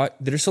get caught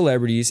that are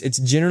celebrities, it's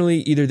generally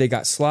either they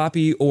got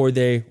sloppy or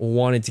they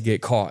wanted to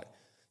get caught.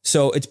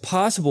 So it's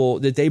possible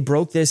that they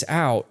broke this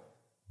out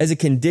as a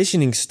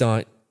conditioning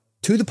stunt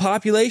to the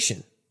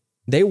population.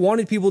 They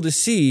wanted people to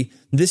see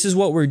this is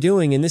what we're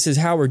doing and this is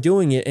how we're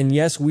doing it. And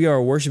yes, we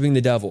are worshiping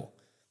the devil.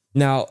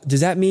 Now,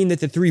 does that mean that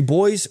the three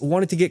boys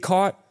wanted to get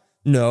caught?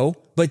 No,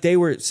 but they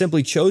were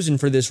simply chosen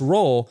for this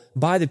role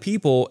by the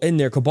people in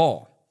their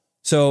cabal.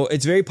 So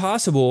it's very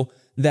possible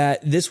that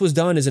this was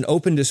done as an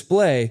open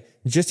display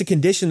just to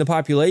condition the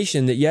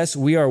population that, yes,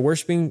 we are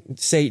worshiping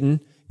Satan.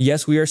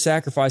 Yes, we are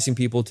sacrificing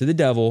people to the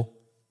devil,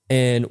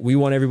 and we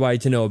want everybody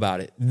to know about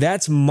it.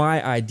 That's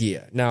my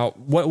idea. Now,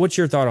 what's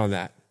your thought on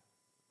that?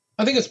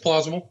 I think it's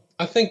plausible.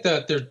 I think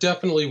that there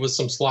definitely was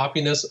some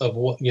sloppiness of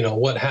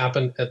what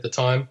happened at the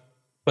time.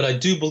 But I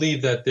do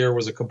believe that there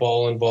was a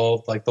cabal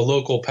involved. Like the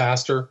local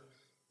pastor,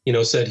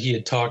 said he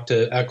had talked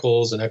to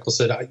Eccles, and Eccles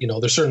said,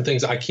 there's certain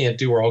things I can't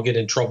do or I'll get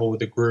in trouble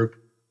with the group.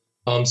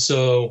 I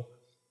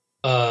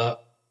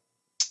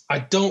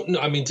don't know.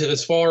 I mean,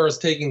 as far as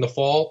taking the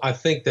fall, I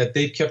think that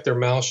they've kept their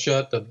mouth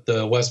shut,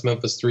 the West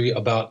Memphis Three,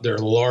 about their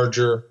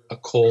larger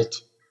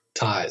occult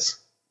ties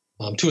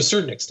to a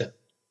certain extent.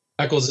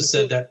 Eccles has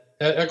said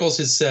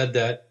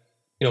that,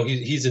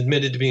 he's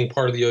admitted to being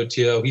part of the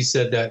OTO. He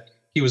said that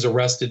he was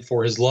arrested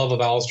for his love of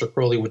Aleister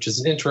Crowley, which is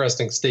an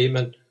interesting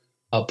statement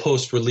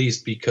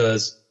post-release,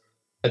 because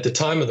at the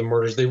time of the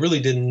murders, they really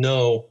didn't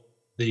know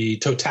the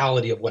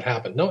totality of what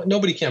happened.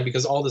 Nobody can,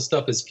 because all this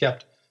stuff is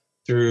kept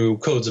through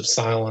codes of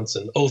silence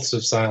and oaths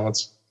of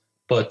silence.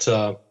 But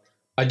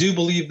I do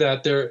believe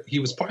that he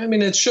was part. I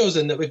mean, it shows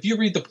in that if you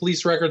read the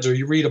police records or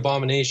you read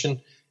Abomination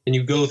and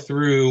you go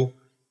through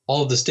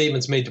all of the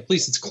statements made to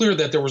police, it's clear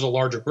that there was a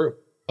larger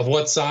group. Of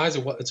what size,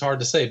 it's hard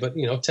to say, but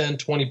 10,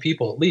 20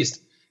 people at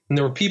least. And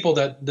there were people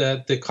that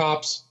the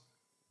cops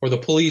or the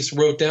police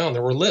wrote down.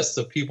 There were lists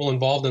of people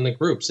involved in the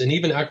groups. And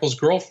even Eccles'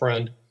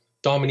 girlfriend,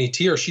 Dominique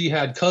Tier, she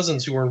had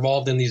cousins who were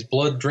involved in these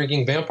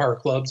blood-drinking vampire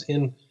clubs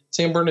in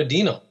San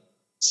Bernardino.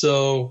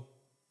 So,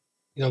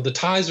 the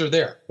ties are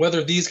there.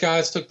 Whether these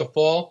guys took the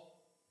fall,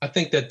 I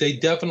think that they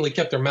definitely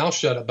kept their mouth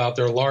shut about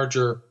their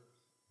larger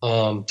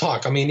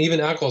talk. I mean, even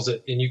Eccles,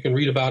 and you can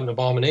read about an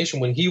Abomination,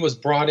 when he was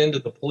brought into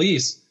the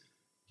police,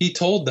 he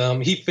told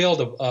them he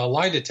failed a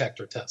lie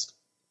detector test.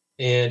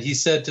 And he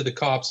said to the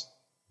cops,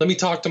 "Let me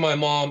talk to my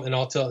mom and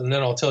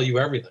then I'll tell you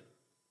everything."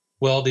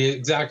 Well, the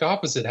exact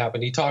opposite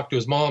happened. He talked to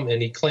his mom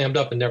and he clammed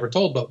up and never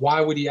told. But why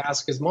would he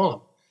ask his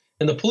mom?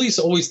 And the police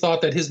always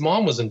thought that his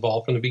mom was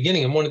involved from the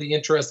beginning. And one of the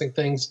interesting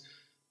things,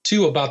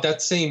 too, about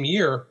that same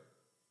year,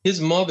 his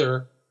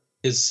mother,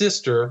 his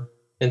sister,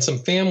 and some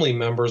family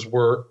members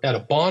were at a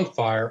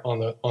bonfire on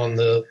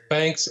the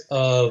banks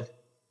of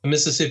the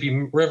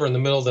Mississippi River in the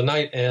middle of the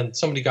night, and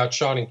somebody got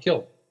shot and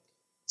killed.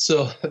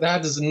 So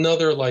that is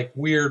another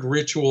weird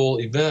ritual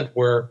event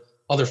where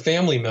other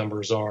family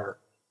members are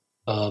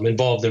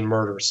involved in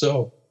murder.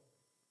 So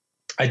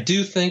I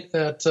do think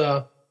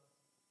that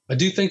I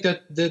do think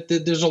that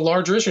there's a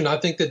larger issue, and I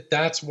think that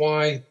that's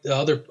why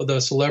the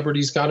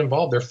celebrities got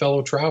involved. They're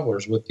fellow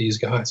travelers with these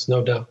guys,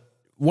 no doubt.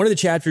 One of the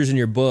chapters in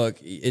your book,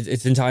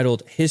 it's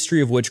entitled History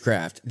of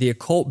Witchcraft, the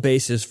Occult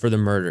Basis for the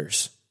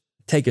Murders.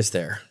 Take us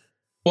there.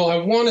 Well, I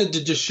wanted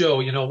to just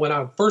show, when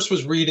I first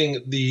was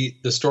reading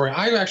the story,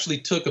 I actually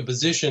took a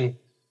position.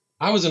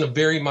 I was in a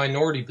very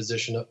minority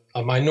position,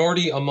 a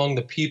minority among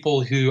the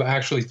people who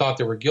actually thought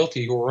they were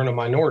guilty, who were in a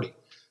minority.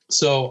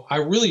 So I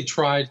really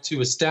tried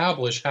to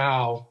establish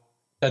how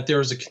that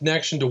there's a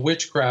connection to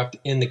witchcraft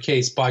in the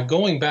case by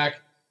going back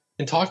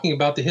and talking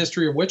about the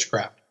history of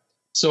witchcraft.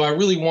 So I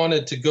really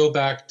wanted to go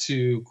back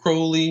to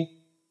Crowley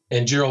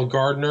and Gerald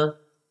Gardner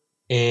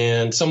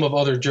and some of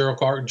other Gerald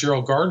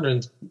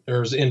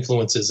Gardner's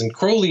influences. And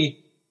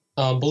Crowley,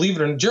 believe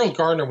it or not, Gerald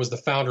Gardner was the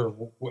founder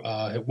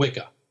of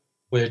Wicca,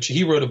 which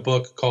he wrote a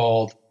book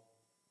called,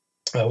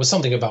 it was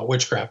something about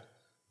witchcraft,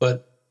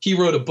 but he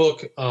wrote a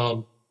book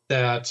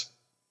that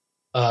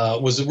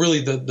was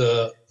really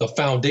the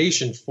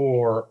foundation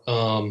for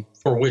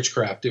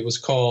witchcraft. It was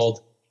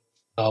called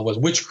was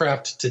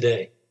Witchcraft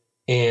Today,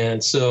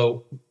 and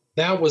so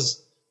that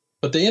was.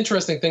 But the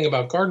interesting thing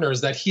about Gardner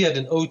is that he had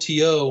an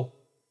OTO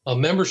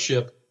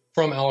membership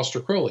from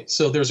Aleister Crowley.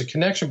 So there's a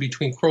connection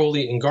between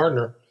Crowley and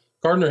Gardner.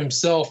 Gardner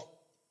himself,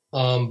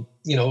 kind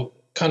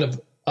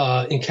of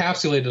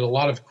encapsulated a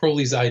lot of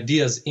Crowley's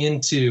ideas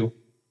into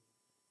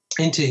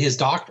his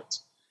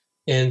doctrines.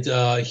 And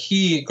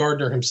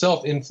Gardner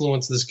himself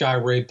influenced this guy,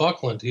 Ray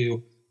Buckland,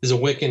 who is a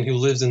Wiccan who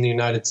lives in the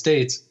United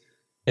States.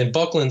 And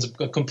Buckland's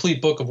A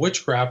Complete Book of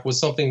Witchcraft was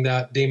something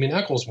that Damien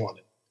Eccles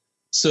wanted.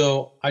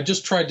 So I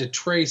just tried to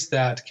trace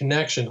that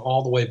connection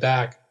all the way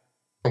back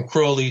from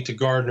Crowley to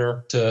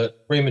Gardner to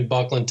Raymond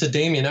Buckland to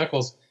Damien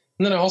Eccles.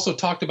 And then I also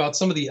talked about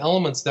some of the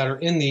elements that are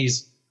in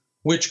these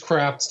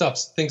witchcraft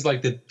stuffs, things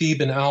like the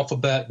Theban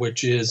alphabet,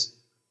 which is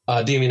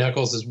Damien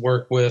Eccles'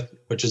 work with,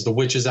 which is the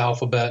witch's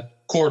alphabet,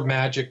 cord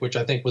magic, which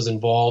I think was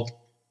involved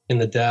in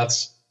the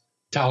deaths,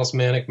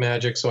 talismanic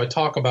magic. So I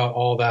talk about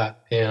all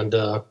that. And,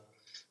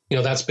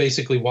 that's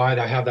basically why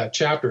I have that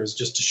chapter, is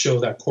just to show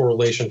that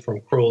correlation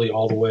from Crowley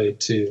all the way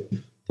to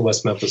the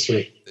West Memphis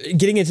Three.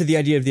 Getting into the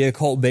idea of the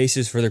occult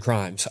basis for the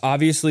crimes.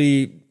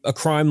 Obviously, a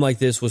crime like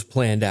this was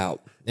planned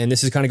out. And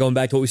this is kind of going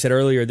back to what we said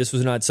earlier. This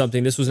was not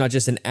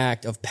just an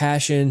act of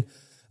passion.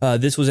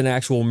 This was an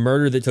actual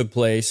murder that took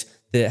place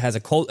that has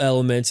occult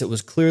elements. It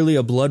was clearly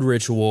a blood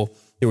ritual.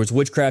 There was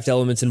witchcraft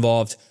elements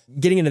involved.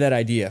 Getting into that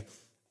idea,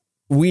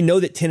 we know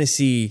that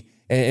Tennessee,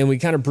 and we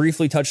kind of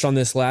briefly touched on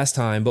this last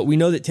time, but we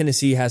know that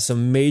Tennessee has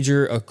some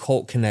major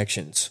occult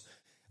connections.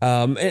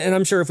 And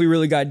I'm sure if we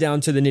really got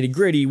down to the nitty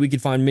gritty, we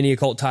could find many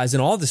occult ties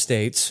in all the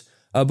states,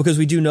 because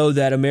we do know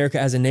that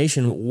America as a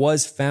nation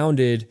was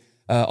founded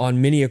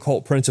on many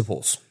occult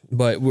principles.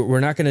 But we're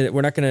not going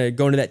to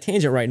go into that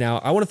tangent right now.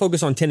 I want to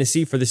focus on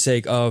Tennessee for the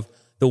sake of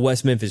the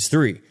West Memphis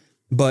Three.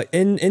 But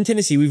in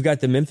Tennessee, we've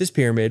got the Memphis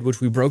Pyramid,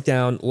 which we broke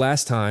down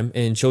last time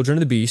in Children of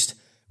the Beast.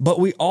 But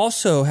we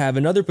also have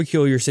another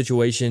peculiar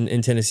situation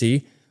in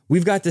Tennessee.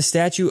 We've got the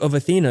statue of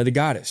Athena, the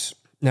goddess.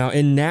 Now,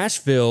 in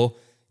Nashville,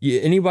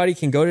 anybody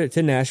can go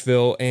to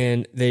Nashville,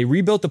 and they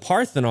rebuilt the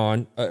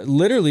Parthenon,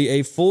 literally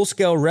a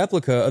full-scale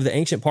replica of the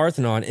ancient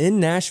Parthenon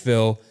in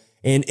Nashville,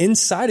 and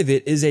inside of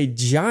it is a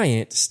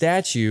giant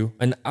statue,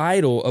 an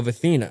idol of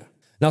Athena.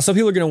 Now, some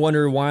people are going to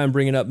wonder why I'm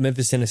bringing up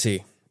Memphis,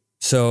 Tennessee.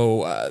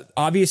 So,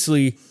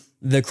 obviously,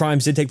 the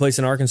crimes did take place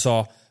in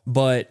Arkansas,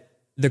 but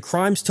the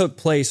crimes took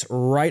place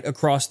right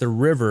across the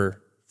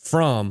river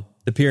from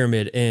the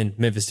pyramid in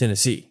Memphis,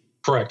 Tennessee.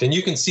 Correct. And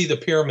you can see the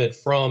pyramid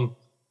from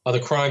the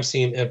crime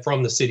scene and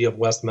from the city of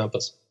West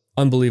Memphis.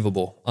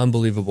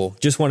 Unbelievable.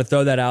 Just want to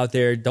throw that out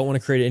there. Don't want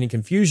to create any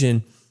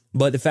confusion.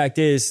 But the fact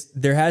is,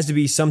 there has to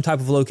be some type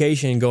of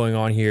location going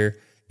on here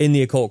in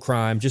the occult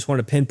crime. Just want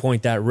to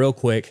pinpoint that real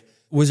quick.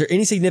 Was there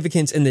any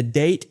significance in the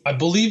date? I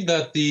believe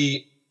that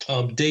the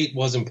date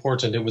was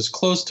important. It was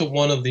close to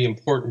one of the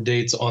important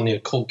dates on the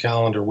occult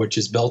calendar, which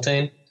is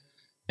Beltane.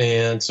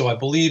 And so I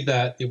believe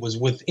that it was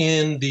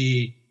within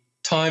the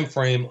time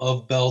frame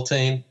of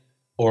Beltane,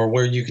 or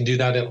where you can do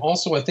that. And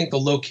also, I think the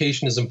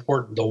location is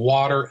important, the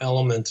water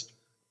element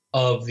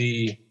of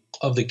the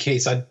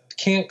case. I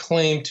can't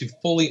claim to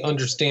fully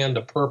understand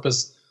the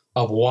purpose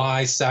of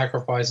why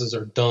sacrifices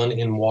are done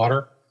in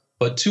water,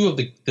 but two of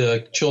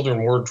the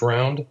children were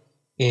drowned,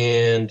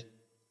 and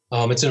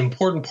it's an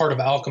important part of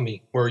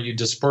alchemy where you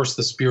disperse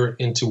the spirit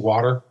into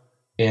water,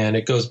 and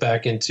it goes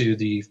back into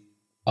the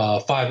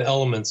 5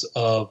 elements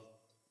of,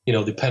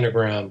 the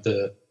pentagram,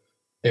 the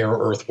air,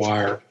 earth,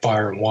 fire,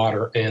 and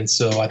water. And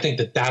so I think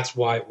that that's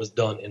why it was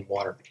done in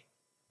water.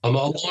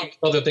 Along with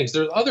other things,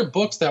 there's other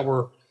books that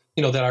were,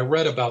 that I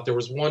read about. There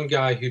was one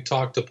guy who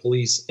talked to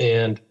police,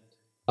 and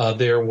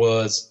there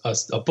was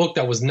a book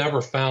that was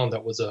never found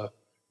that was a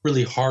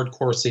really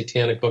hardcore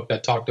satanic book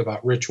that talked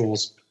about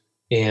rituals.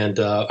 And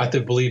I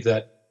believe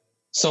that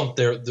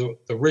the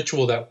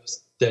ritual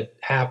that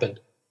happened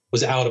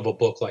was out of a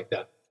book like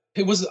that.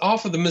 It was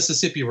off of the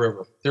Mississippi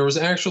River. There was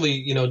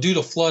actually, due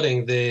to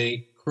flooding,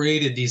 they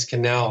created these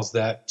canals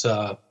that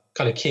kind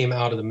kind of came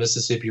out of the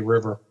Mississippi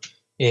River.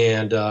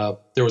 And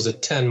there was a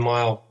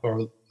 10-mile,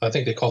 or I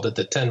think they called it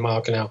the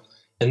 10-mile canal.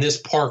 And this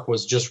park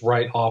was just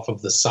right off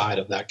of the side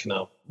of that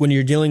canal. When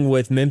you're dealing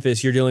with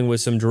Memphis, you're dealing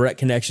with some direct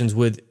connections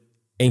with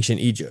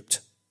ancient Egypt.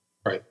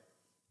 Right.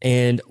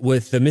 And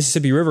with the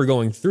Mississippi River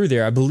going through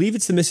there, I believe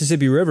it's the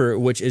Mississippi River,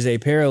 which is a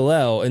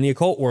parallel in the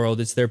occult world.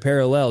 It's their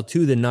parallel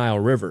to the Nile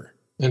River.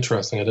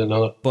 Interesting. I didn't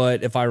know that.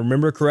 But if I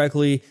remember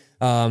correctly,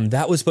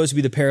 that was supposed to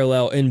be the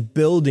parallel in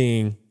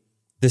building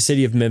the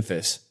city of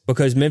Memphis,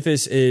 because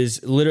Memphis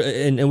is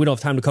literally, and we don't have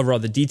time to cover all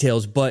the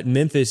details, but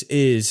Memphis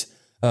is,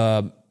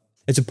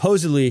 it's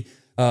supposedly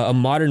a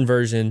modern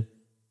version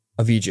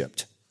of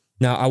Egypt.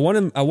 Now, I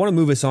want to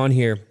move us on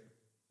here.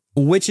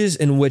 Witches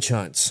and witch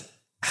hunts.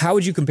 How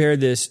would you compare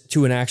this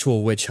to an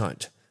actual witch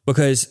hunt?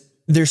 Because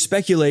there's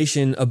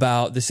speculation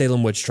about the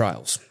Salem witch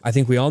trials. I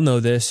think we all know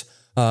this.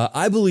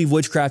 I believe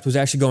witchcraft was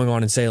actually going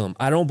on in Salem.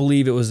 I don't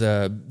believe it was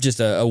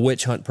just a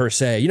witch hunt per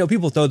se. You know,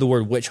 people throw the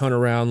word witch hunt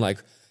around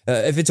like,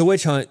 if it's a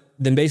witch hunt,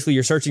 then basically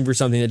you're searching for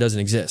something that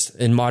doesn't exist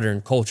in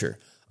modern culture.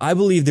 I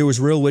believe there was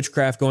real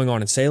witchcraft going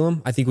on in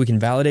Salem. I think we can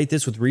validate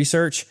this with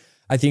research.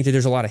 I think that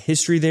there's a lot of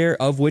history there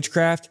of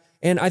witchcraft.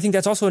 And I think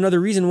that's also another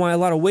reason why a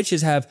lot of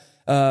witches have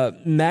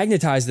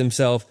magnetized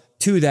themselves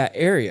to that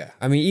area.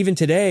 I mean, even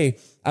today,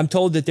 I'm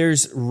told that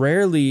there's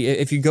rarely,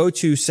 if you go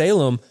to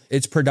Salem,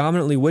 it's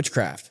predominantly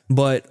witchcraft.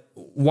 But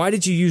why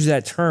did you use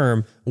that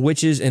term,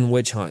 witches and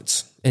witch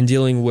hunts, in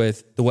dealing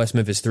with the West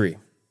Memphis Three?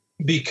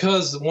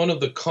 Because one of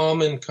the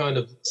common kind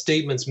of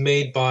statements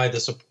made by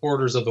the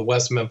supporters of the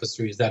West Memphis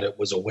Three is that it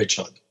was a witch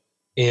hunt.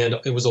 And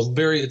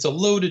it's a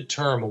loaded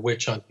term, a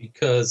witch hunt,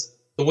 because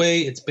the way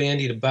it's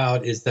bandied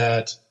about is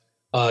that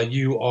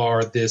you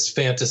are this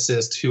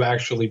fantasist who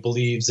actually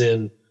believes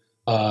in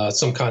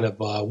some kind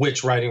of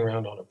witch riding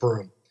around on a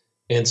broom.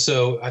 And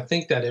so I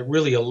think that it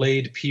really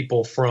allayed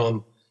people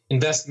from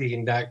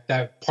investigating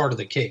that part of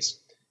the case.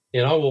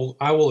 And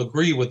I will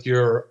agree with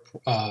your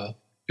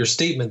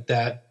statement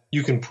that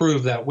you can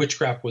prove that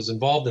witchcraft was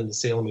involved in the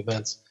Salem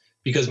events,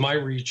 because my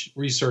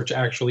research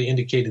actually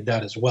indicated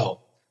that as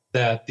well,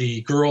 that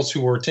the girls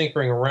who were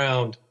tinkering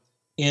around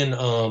in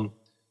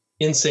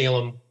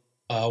Salem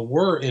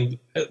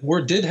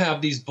did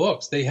have these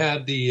books. They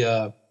had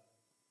this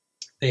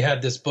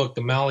book,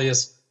 the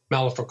Malleus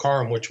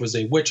Maleficarum, which was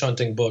a witch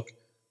hunting book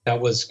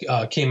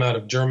that came out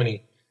of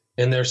Germany,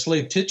 and their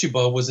slave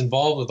Tituba was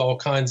involved with all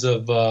kinds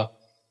of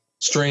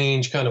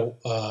strange kind of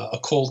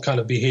occult kind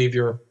of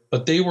behavior.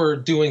 But they were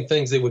doing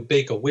things. They would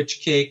bake a witch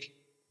cake.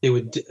 They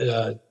would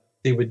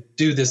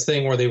do this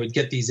thing where they would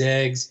get these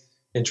eggs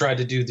and try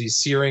to do the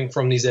searing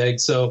from these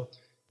eggs. So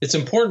it's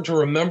important to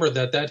remember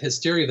that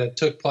hysteria that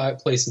took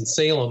place in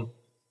Salem,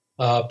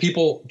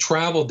 people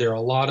traveled there.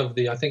 A lot of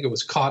I think it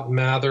was Cotton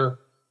Mather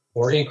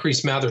or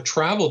Increase Mather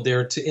traveled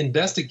there to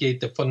investigate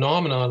the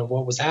phenomenon of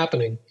what was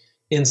happening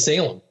in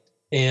Salem.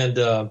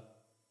 And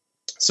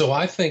so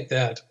I think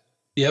that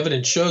the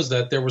evidence shows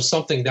that there was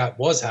something that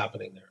was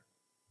happening there,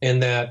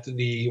 and that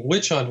the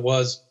witch hunt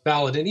was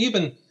valid. And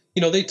even,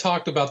 they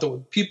talked about the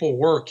people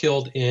were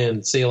killed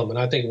in Salem, and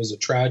I think it was a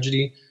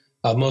tragedy.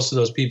 Most of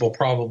those people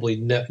probably,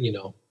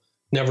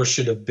 never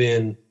should have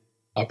been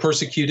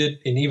persecuted.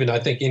 And even I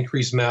think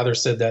Increase Mather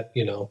said that,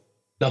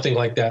 nothing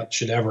like that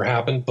should ever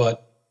happen.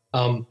 But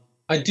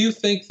I do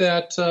think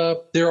that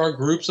there are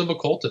groups of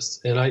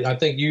occultists. And I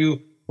think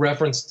you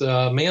referenced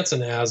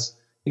Manson as,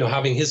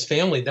 having his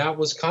family. That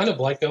was kind of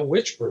like a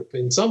witch group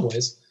in some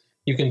ways.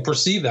 You can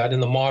perceive that in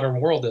the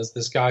modern world as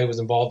this guy who was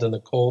involved in the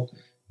cult,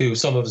 who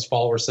some of his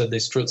followers said they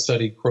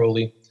studied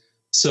Crowley.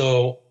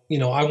 So,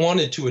 I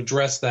wanted to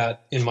address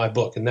that in my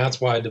book. And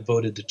that's why I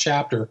devoted the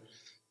chapter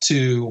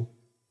to,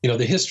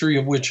 the history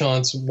of witch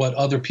hunts, what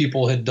other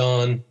people had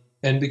done.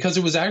 And because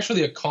it was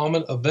actually a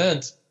common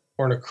event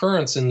or an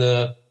occurrence in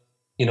the,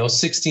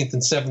 16th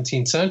and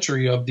 17th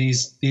century of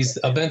these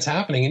events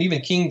happening. And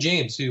even King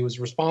James, who was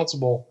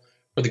responsible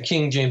for the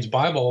King James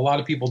Bible, a lot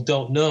of people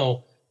don't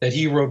know that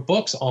he wrote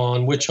books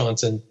on witch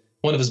hunts. And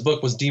one of his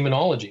books was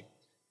Demonology.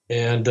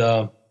 And,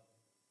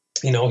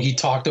 he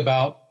talked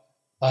about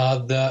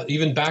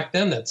even back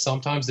then that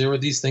sometimes there were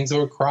these things that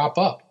would crop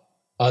up.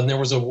 And there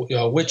was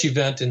a witch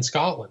event in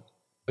Scotland.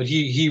 But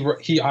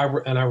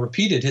I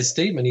repeated his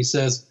statement. He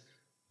says,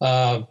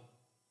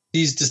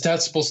 these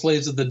detestable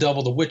slaves of the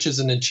devil, the witches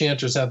and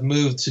enchanters, have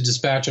moved to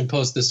dispatch and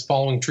post this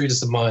following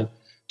treatise of mine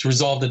to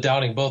resolve the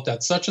doubting, both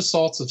that such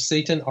assaults of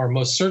Satan are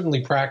most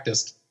certainly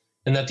practiced,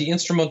 and that the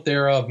instrument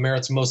thereof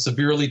merits most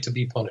severely to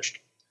be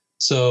punished.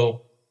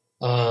 So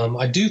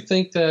I do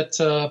think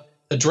that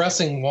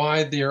addressing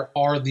why there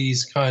are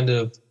these kind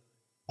of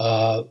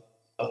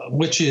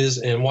witches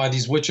and why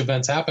these witch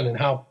events happen and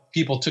how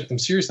people took them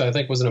seriously, I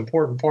think was an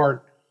important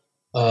part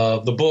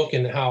of the book,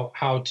 and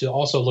how to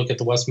also look at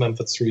the West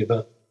Memphis Three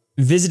event.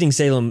 Visiting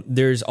Salem,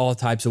 there's all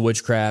types of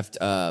witchcraft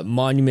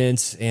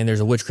monuments, and there's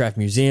a witchcraft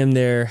museum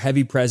there.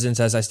 Heavy presence,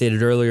 as I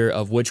stated earlier,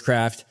 of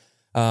witchcraft.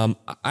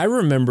 I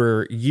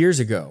remember years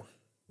ago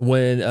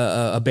when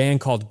a band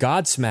called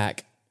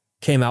Godsmack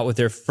came out with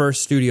their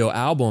first studio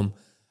album.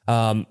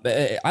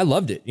 I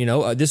loved it.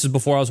 This is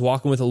before I was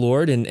walking with the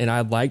Lord, and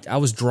I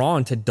was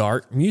drawn to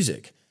dark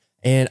music.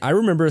 And I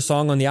remember a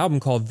song on the album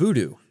called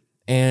Voodoo.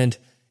 And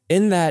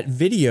in that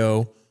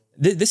video,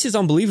 this is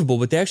unbelievable,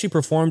 but they actually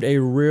performed a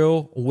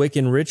real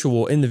Wiccan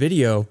ritual in the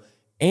video.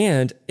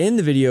 And in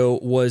the video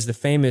was the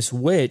famous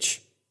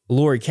witch,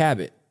 Lori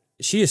Cabot.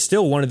 She is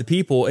still one of the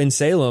people in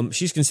Salem.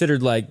 She's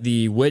considered like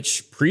the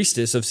witch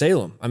priestess of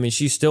Salem. I mean,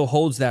 she still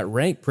holds that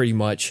rank pretty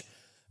much.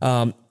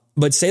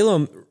 But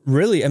Salem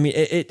really, I mean,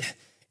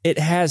 it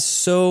has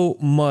so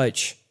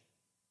much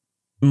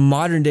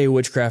modern day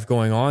witchcraft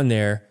going on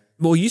there.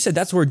 Well, you said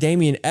that's where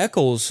Damien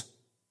Echols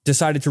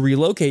decided to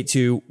relocate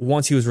to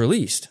once he was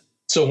released.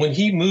 So when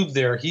he moved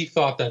there, he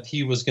thought that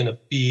he was going to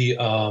be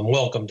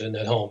welcomed in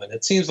at home. And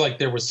it seems like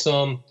there was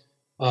some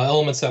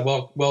elements that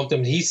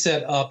welcomed. He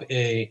set up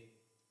a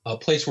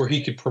place where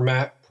he could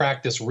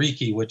practice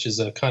Reiki, which is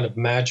a kind of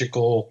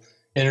magical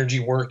energy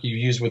work you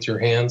use with your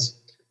hands.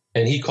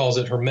 And he calls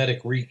it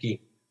Hermetic Reiki.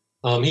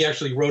 He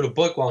actually wrote a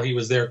book while he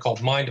was there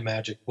called Mind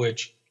Magic,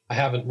 which I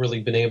haven't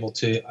really been able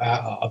to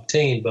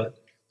obtain, but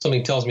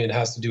something tells me it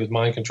has to do with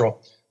mind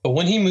control. But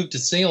when he moved to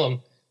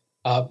Salem,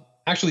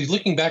 actually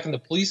looking back in the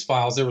police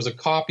files, there was a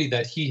copy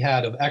that he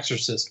had of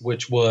Exorcist,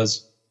 which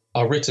was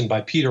written by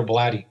Peter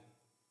Blatty.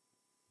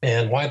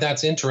 And why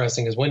that's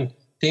interesting is when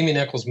Damien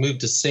Echols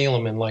moved to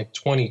Salem in like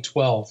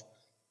 2012,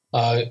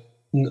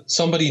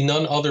 somebody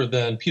none other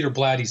than Peter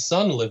Blatty's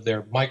son lived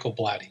there, Michael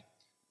Blatty.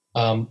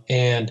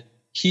 And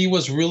he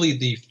was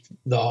really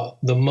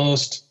the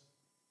most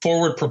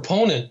forward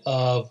proponent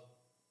of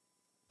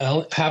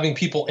having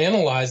people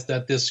analyze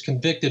that this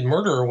convicted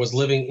murderer was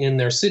living in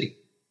their city.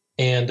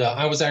 And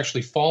I was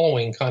actually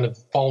following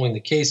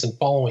the case and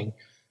following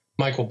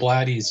Michael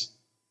Blatty's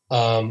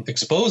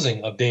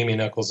exposing of Damien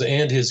Echols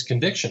and his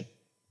conviction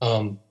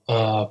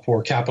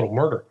for capital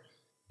murder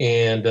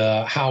and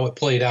how it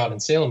played out in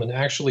Salem. And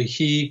actually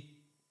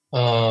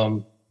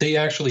they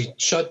actually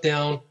shut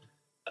down.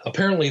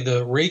 Apparently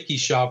the Reiki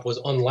shop was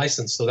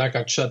unlicensed, so that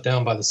got shut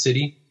down by the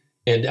city.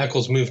 And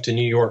Echols moved to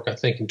New York, I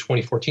think, in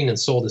 2014 and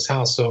sold his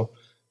house. So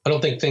I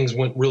don't think things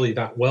went really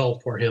that well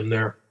for him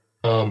there.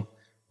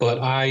 But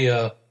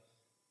I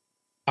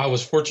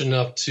was fortunate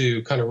enough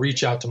to kind of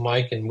reach out to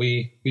Mike, and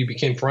we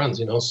became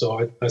friends,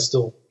 so I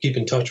still keep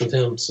in touch with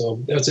him.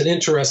 So that's an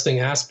interesting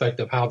aspect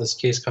of how this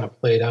case kind of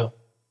played out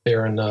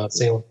there in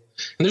Salem.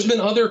 And there's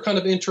been other kind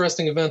of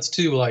interesting events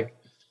too, like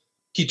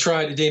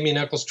Damien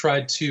Echols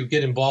tried to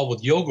get involved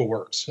with Yoga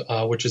Works,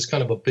 which is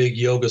kind of a big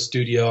yoga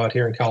studio out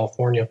here in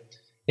California.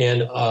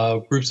 And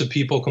groups of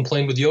people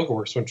complained with Yoga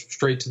Works, went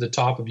straight to the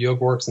top of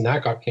Yoga Works, and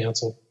that got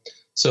canceled.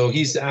 So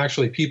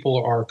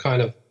people are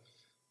kind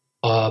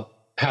of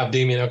have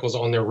Damien Echols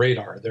on their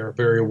radar. They're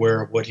very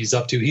aware of what he's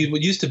up to. He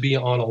used to be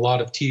on a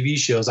lot of TV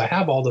shows. I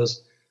have all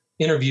those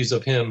interviews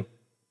of him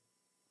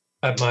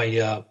at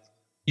my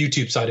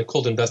YouTube site at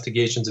Cold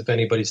Investigations. If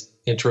anybody's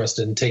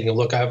interested in taking a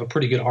look, I have a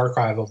pretty good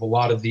archive of a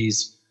lot of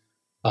these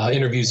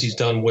interviews he's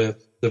done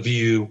with The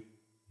View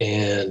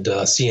and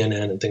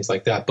CNN and things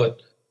like that.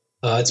 But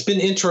it's been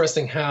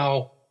interesting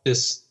how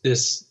this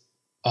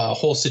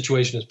whole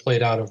situation has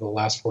played out over the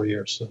last 4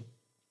 years. So.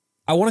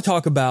 I want to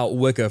talk about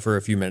Wicca for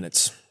a few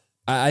minutes.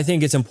 I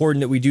think it's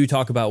important that we do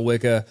talk about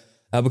Wicca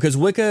because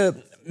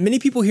Wicca, many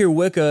people hear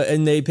Wicca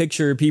and they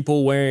picture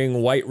people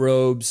wearing white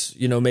robes,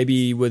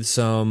 maybe with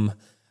some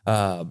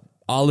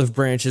olive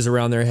branches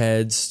around their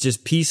heads,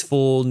 just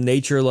peaceful,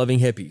 nature-loving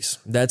hippies.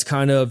 That's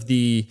kind of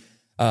the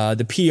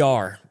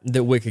PR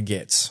that Wicca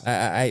gets.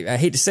 I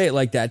hate to say it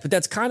like that, but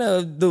that's kind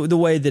of the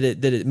way that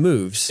it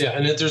moves. Yeah,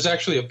 and there's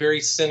actually a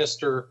very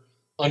sinister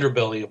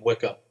underbelly of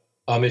Wicca.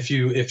 If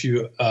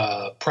you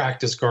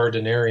practice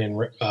Gardnerian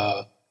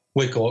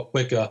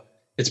Wicca,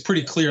 it's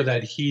pretty clear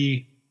that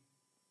he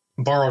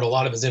borrowed a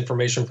lot of his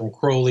information from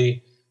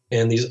Crowley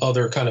and these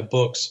other kind of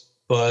books.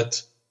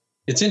 But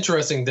it's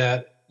interesting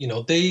that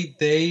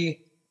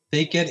they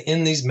get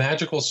in these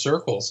magical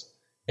circles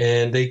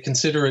and they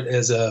consider it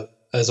as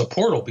a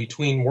portal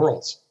between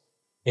worlds.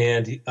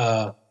 And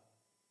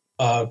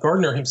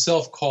Gardner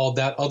himself called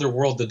that other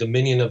world the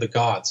dominion of the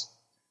gods.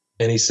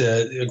 And he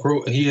said,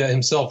 he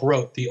himself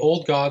wrote, "The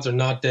old gods are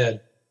not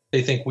dead.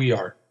 They think we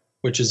are,"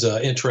 which is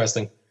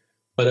interesting.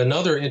 But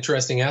another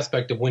interesting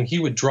aspect of when he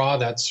would draw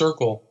that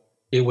circle,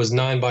 it was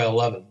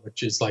 9/11,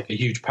 which is like a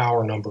huge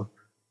power number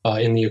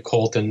in the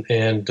occult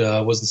and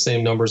was the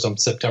same numbers on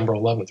September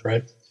 11th,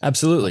 right?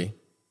 Absolutely.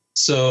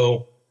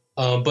 So,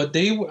 but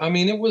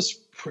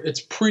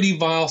it's pretty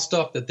vile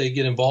stuff that they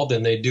get involved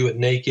in. They do it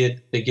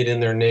naked. They get in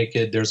there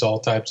naked. There's all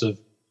types of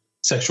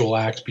sexual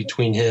acts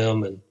between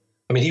him and,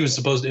 he was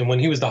supposed to, and when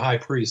he was the high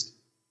priest,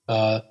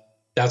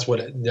 that's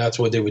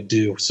what they would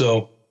do.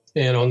 So,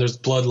 and there's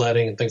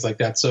bloodletting and things like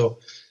that. So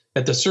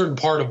at the certain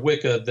part of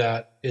Wicca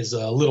that is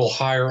a little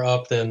higher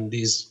up than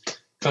these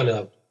kind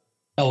of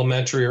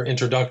elementary or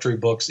introductory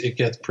books, it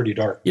gets pretty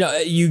dark.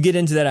 You get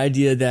into that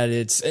idea that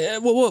it's,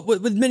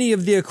 with many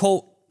of the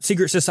occult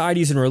secret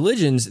societies and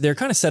religions, they're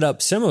kind of set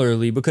up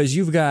similarly because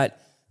you've got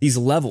these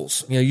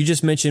levels. You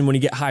just mentioned when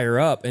you get higher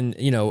up and,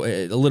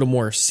 a little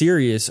more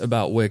serious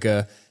about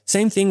Wicca.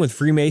 Same thing with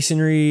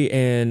Freemasonry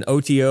and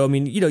OTO. I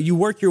mean, you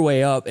work your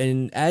way up,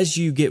 and as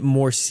you get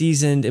more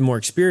seasoned and more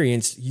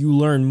experienced, you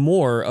learn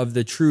more of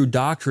the true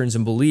doctrines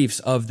and beliefs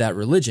of that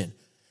religion.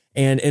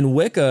 And in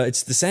Wicca,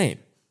 it's the same.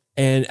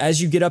 And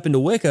as you get up into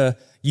Wicca,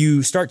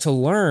 you start to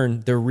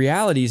learn the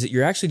realities that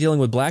you're actually dealing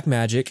with black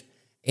magic,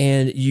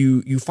 and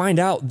you find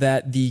out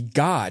that the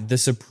God, the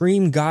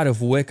supreme God of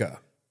Wicca,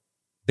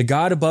 the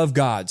God above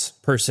gods,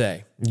 per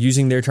se,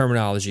 using their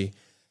terminology,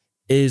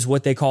 is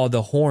what they call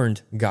the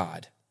horned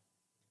God.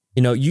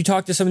 You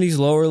talk to some of these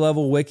lower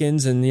level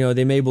Wiccans and,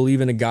 they may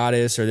believe in a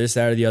goddess or this,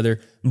 that, or the other.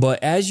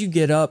 But as you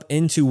get up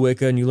into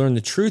Wicca and you learn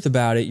the truth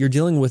about it, you're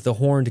dealing with the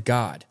horned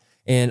God.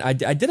 And I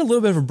did a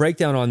little bit of a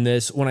breakdown on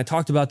this when I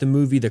talked about the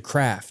movie The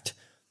Craft,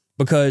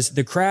 because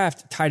The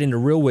Craft tied into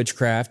real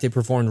witchcraft. They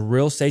performed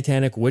real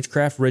satanic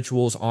witchcraft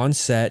rituals on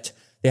set.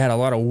 They had a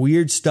lot of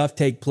weird stuff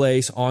take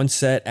place on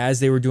set as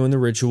they were doing the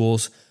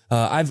rituals.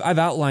 I've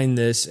outlined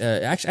this.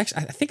 Actually,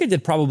 I think I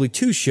did probably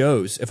 2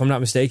 shows, if I'm not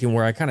mistaken,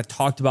 where I kind of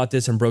talked about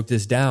this and broke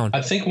this down.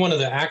 I think one of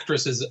the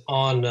actresses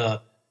on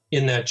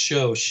in that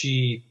show,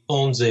 she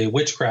owns a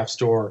witchcraft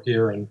store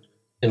here in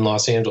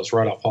Los Angeles,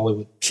 right off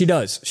Hollywood. She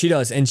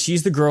does. And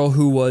she's the girl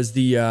who was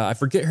the, I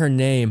forget her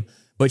name,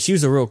 but she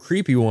was a real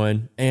creepy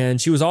one. And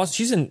she's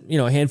in,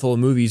 a handful of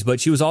movies, but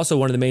she was also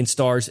one of the main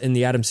stars in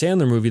the Adam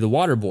Sandler movie, The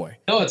Waterboy.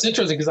 No, it's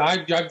interesting because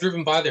I've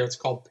driven by there. It's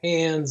called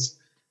Pan's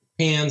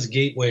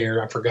Gateway,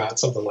 or I forgot,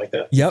 something like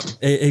that. Yep,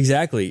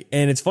 exactly.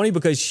 And it's funny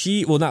because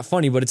not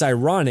funny, but it's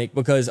ironic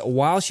because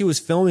while she was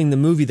filming the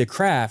movie The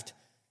Craft,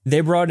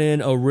 they brought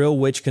in a real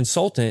witch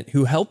consultant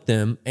who helped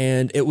them.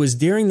 And it was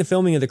during the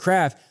filming of The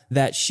Craft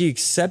that she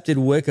accepted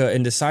Wicca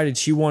and decided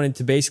she wanted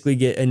to basically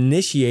get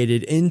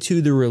initiated into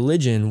the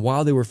religion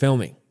while they were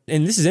filming.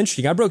 And this is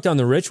interesting. I broke down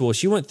the ritual.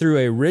 She went through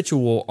a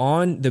ritual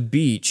on the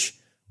beach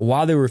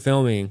while they were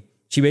filming.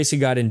 She basically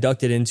got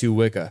inducted into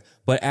Wicca.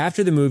 But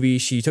after the movie,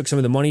 she took some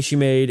of the money she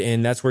made,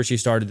 and that's where she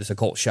started this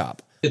occult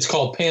shop. It's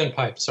called Pan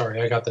Pipes.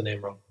 Sorry, I got the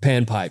name wrong.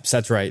 Pan Pipes.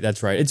 That's right.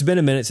 It's been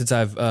a minute since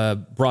I've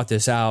brought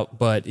this out,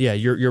 but yeah,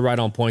 you're right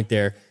on point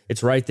there.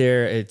 It's right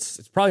there.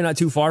 It's probably not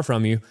too far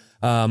from you.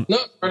 Not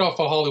right off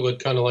of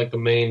Hollywood, kind of like the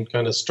main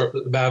kind of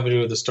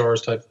Avenue of the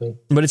Stars type thing.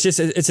 But it's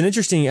an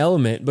interesting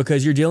element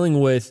because you're dealing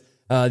with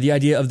the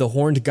idea of the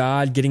horned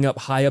God getting up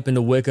high up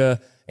into Wicca.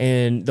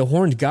 And the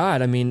horned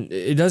God, I mean,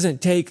 it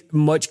doesn't take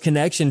much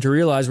connection to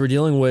realize we're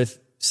dealing with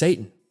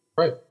Satan.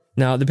 Right.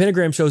 Now, the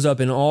pentagram shows up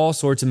in all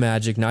sorts of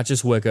magic, not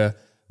just Wicca,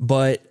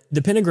 but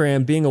the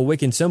pentagram being a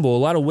Wiccan symbol, a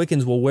lot of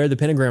Wiccans will wear the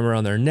pentagram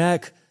around their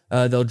neck.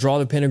 They'll draw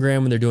the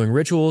pentagram when they're doing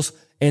rituals.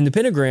 And the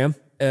pentagram,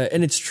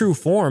 in its true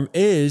form,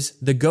 is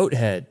the goat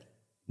head,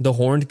 the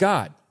horned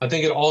God. I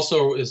think it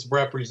also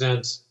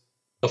represents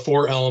the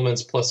 4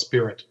 elements plus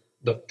spirit,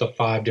 the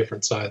 5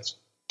 different sides.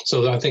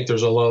 So I think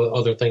there's a lot of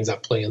other things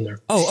that play in there.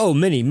 Oh,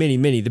 many.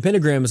 The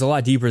pentagram is a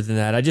lot deeper than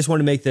that. I just want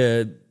to make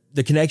the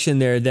connection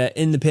there that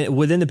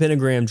within the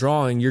pentagram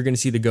drawing, you're going to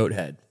see the goat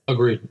head.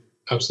 Agreed.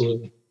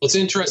 Absolutely. Well, it's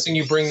interesting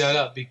you bring that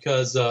up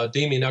because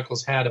Damien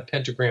Eccles had a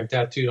pentagram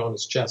tattooed on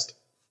his chest.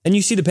 And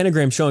you see the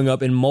pentagram showing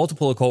up in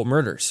multiple occult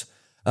murders.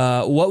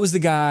 What was the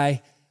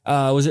guy,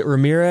 was it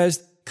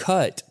Ramirez,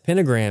 cut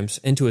pentagrams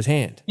into his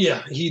hand?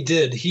 Yeah, he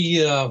did.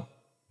 He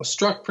was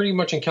struck pretty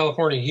much in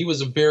California. He was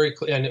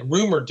and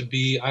rumored to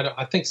be,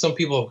 I think some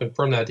people have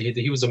confirmed that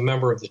he was a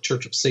member of the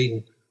Church of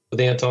Satan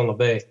with Anton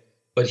LaVey.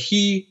 But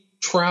he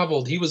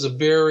traveled. He was a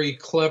very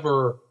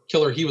clever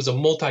killer. He was a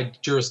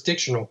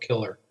multi-jurisdictional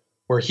killer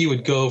where he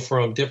would go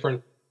from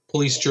different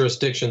police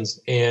jurisdictions,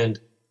 and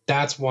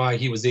that's why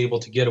he was able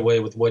to get away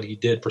with what he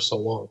did for so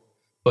long.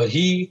 But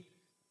he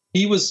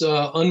was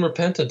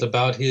unrepentant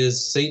about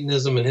his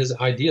Satanism and his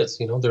ideas.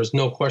 There's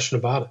no question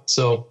about it.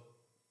 So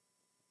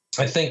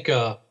I think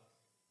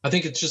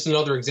it's just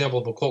another example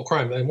of occult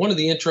crime. And one of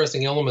the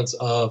interesting elements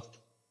of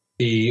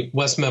the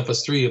West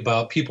Memphis Three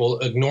about people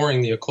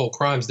ignoring the occult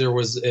crimes, there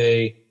was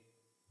a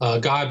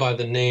guy by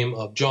the name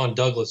of John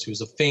Douglas,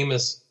 who's a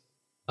famous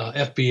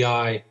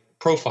FBI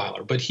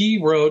profiler. But he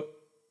wrote,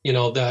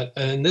 that,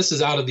 and this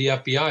is out of the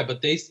FBI,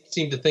 but they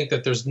seem to think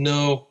that there's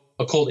no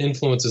occult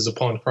influences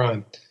upon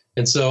crime.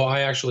 And so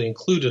I actually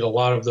included a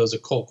lot of those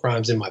occult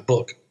crimes in my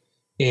book.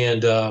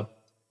 And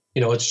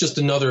it's just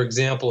another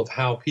example of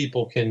how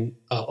people can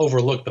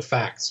overlook the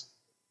facts.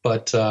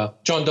 But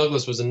John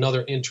Douglas was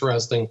another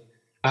interesting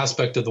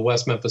aspect of the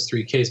West Memphis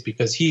Three case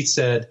because he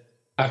said,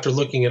 after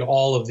looking at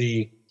all of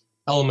the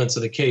elements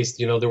of the case,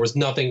 there was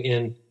nothing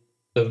in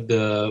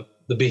the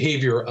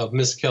behavior of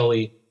Miss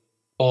Kelly,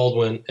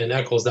 Baldwin, and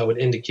Eccles that would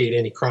indicate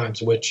any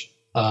crimes, which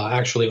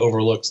actually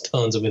overlooks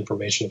tons of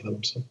information about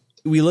them. So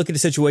we look at a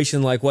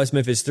situation like West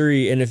Memphis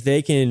Three, and if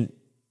they can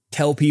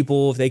tell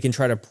people, if they can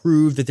try to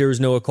prove that there was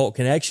no occult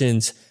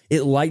connections,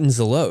 it lightens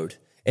the load.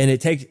 And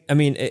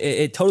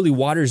it totally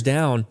waters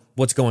down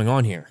what's going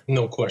on here.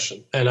 No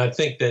question. And I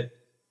think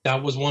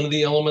that was one of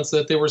the elements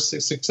that they were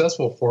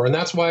successful for. And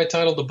that's why I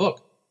titled the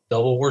book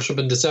Double Worship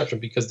and Deception,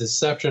 because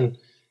deception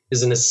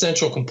is an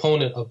essential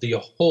component of the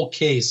whole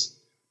case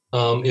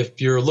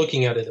if you're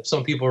looking at it, if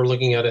some people are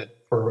looking at it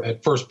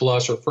at first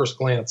blush or first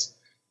glance,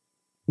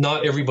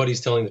 not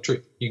everybody's telling the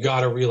truth. You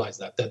got to realize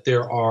that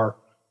there are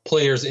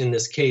players in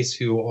this case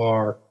who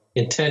are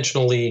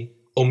intentionally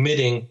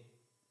omitting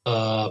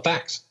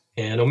facts.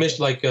 And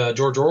omission, like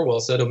George Orwell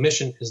said,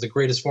 omission is the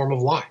greatest form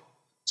of lie.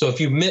 So if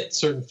you omit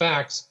certain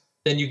facts,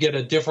 then you get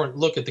a different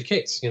look at the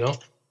case,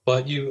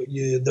 But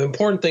the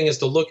important thing is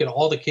to look at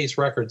all the case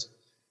records,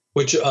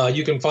 which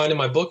you can find in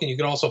my book, and you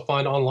can also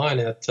find online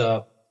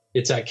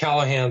it's at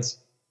Callahan's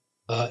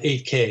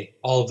 8K,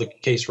 all of the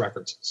case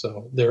records.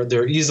 So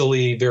they're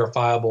easily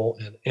verifiable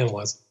and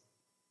analyzed.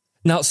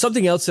 Now,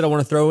 something else that I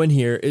want to throw in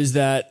here is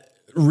that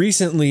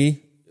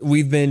recently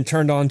we've been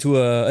turned on to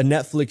a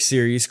Netflix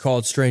series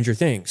called Stranger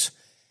Things.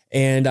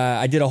 And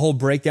I did a whole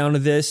breakdown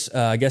of this.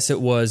 I guess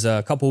it was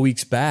a couple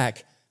weeks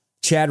back.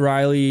 Chad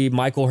Riley,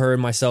 Michael Herr,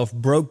 and myself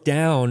broke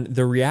down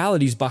the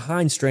realities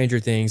behind Stranger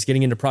Things,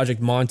 getting into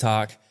Project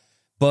Montauk.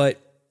 But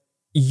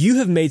you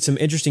have made some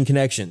interesting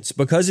connections.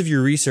 Because of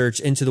your research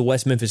into the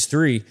West Memphis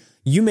Three,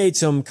 you made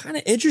some kind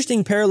of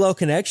interesting parallel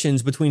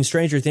connections between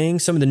Stranger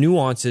Things, some of the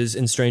nuances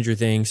in Stranger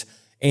Things,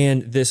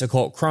 and this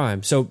occult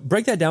crime. So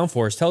break that down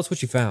for us. Tell us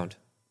what you found.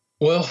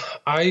 Well,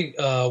 I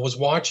was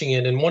watching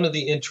it, and one of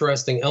the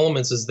interesting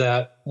elements is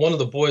that one of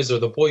the boys, or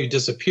the boy who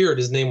disappeared,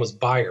 his name was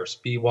Byers,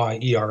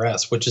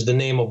 Byers, which is the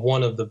name of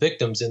one of the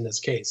victims in this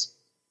case.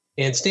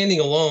 And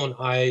standing alone,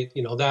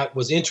 that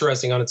was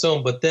interesting on its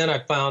own. But then I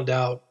found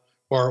out,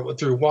 or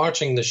through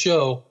watching the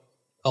show,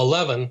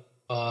 11,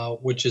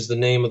 which is the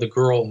name of the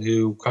girl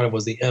who kind of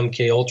was the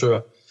MK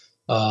Ultra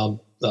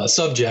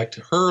subject,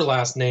 her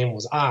last name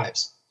was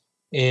Ives.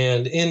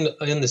 And in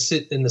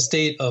the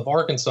state of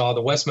Arkansas,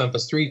 the West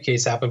Memphis Three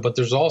case happened, but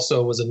there's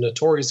also was a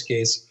notorious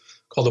case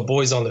called the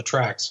Boys on the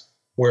Tracks,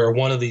 where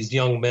one of these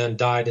young men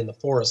died in the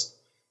forest,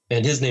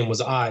 and his name was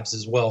Ives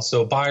as well.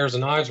 So Byers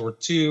and Ives were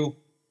two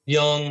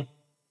young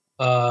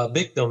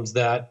victims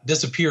that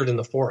disappeared in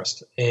the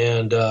forest,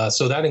 and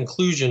so that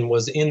inclusion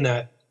was in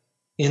that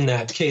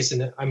case,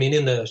 and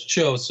in the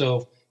show.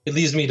 So it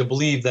leads me to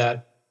believe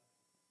that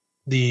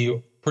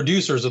the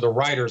producers or the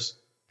writers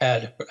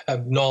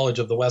have knowledge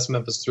of the West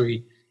Memphis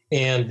Three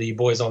and the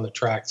Boys on the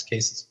Tracks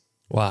cases.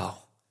 Wow.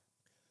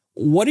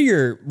 What are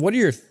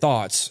your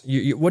thoughts?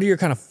 What are your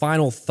kind of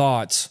final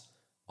thoughts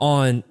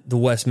on the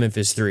West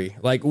Memphis Three?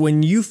 Like,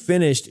 when you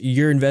finished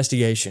your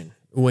investigation,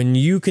 when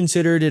you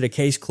considered it a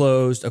case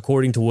closed,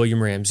 according to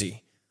William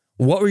Ramsey,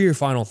 what were your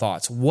final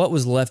thoughts? What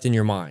was left in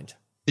your mind?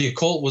 The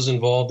occult was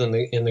involved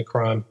in the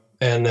crime,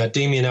 and that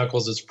Damien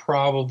Echols is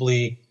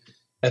probably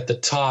at the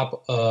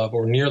top of,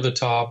 or near the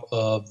top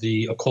of,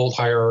 the occult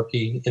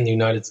hierarchy in the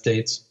United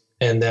States,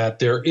 and that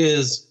there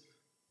is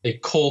a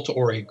cult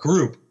or a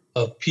group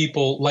of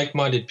people,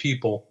 like-minded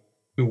people,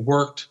 who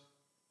worked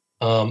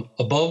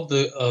above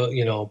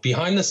the,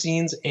 behind the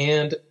scenes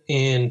and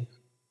in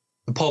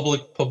the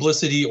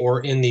publicity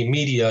or in the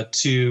media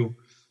to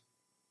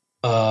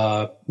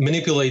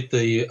manipulate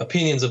the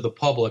opinions of the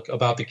public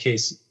about the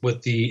case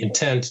with the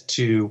intent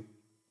to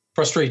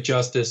frustrate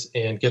justice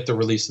and get the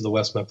release of the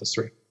West Memphis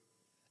Three.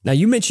 Now,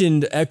 you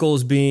mentioned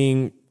Echols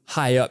being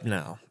high up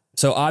now.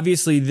 So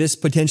obviously this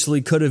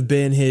potentially could have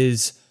been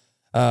his,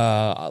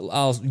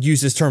 I'll use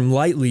this term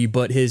lightly,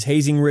 but his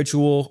hazing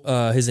ritual,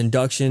 his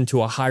induction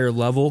to a higher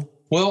level.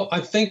 Well,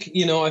 I think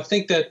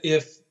that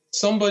if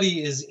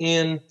somebody is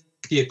in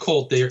the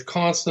occult, they are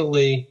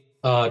constantly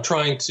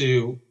trying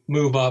to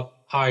move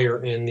up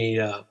higher in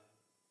the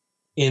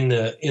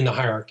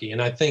hierarchy.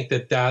 And I think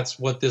that that's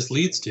what this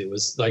leads to,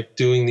 is like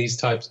doing this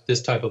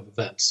type of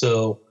event.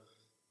 So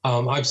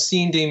I've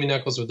seen Damien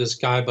Echols with this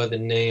guy by the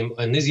name,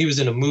 and he was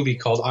in a movie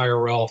called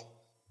IRL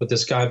with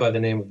this guy by the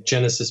name of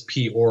Genesis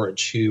P.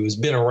 Orridge, who has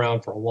been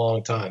around for a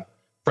long time,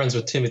 friends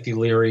with Timothy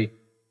Leary,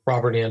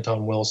 Robert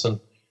Anton Wilson.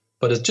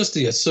 But it's just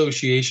the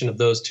association of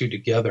those two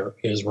together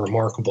is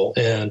remarkable.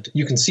 And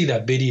you can see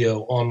that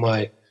video on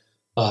my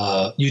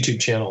YouTube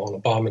channel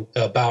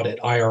about it,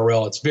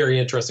 IRL. It's very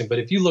interesting. But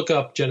if you look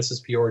up Genesis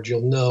P. Orridge,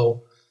 you'll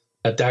know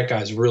that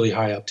guy's really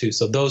high up too.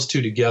 So those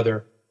two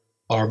together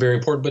are very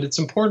important. But it's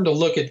important to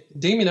look at,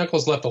 Damien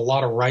Echols left a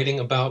lot of writing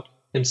about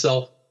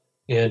himself,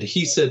 and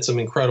he said some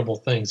incredible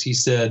things. He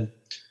said,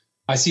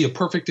 "I see a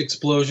perfect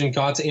explosion,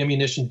 God's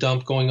ammunition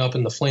dump going up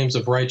in the flames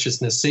of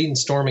righteousness, Satan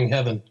storming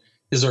heaven,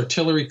 his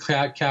artillery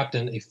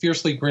captain, a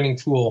fiercely grinning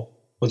fool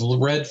with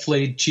red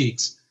flayed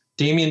cheeks,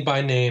 Damien by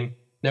name,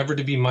 never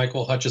to be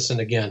Michael Hutchison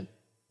again.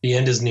 The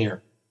end is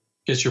near.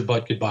 Kiss your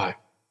butt goodbye."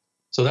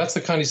 So that's the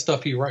kind of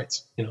stuff he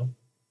writes,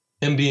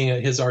 him being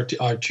his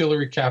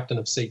artillery captain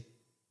of Satan.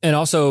 And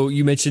also,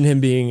 you mentioned him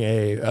being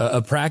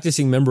a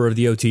practicing member of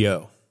the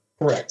OTO.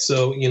 Correct.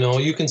 So,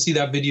 you can see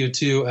that video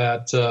too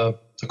at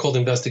Occult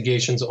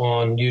Investigations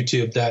on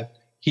YouTube, that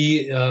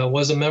he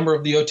was a member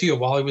of the OTO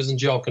while he was in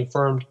jail,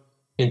 confirmed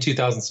in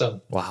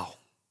 2007. Wow.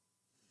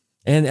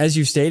 And as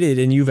you've stated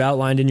and you've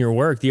outlined in your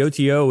work, the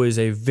OTO is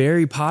a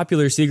very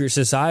popular secret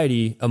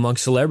society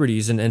amongst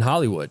celebrities in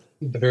Hollywood.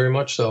 Very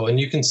much so. And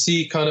you can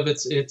see kind of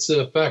its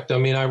effect. I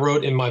mean, I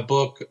wrote in my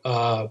book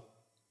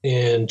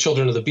in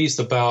Children of the Beast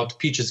about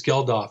Peaches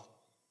Geldof,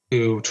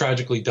 who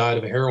tragically died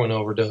of a heroin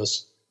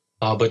overdose.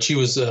 But she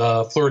was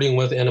flirting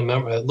with and a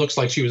member. It looks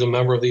like she was a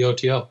member of the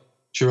OTO.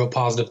 She wrote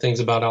positive things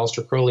about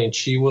Aleister Crowley, and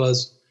she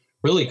was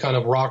really kind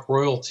of rock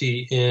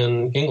royalty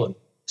in England,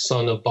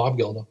 son of Bob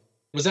Geldof.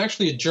 It was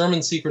actually a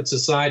German secret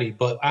society,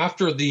 but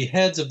after the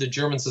heads of the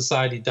German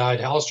society died,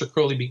 Aleister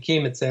Crowley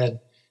became its head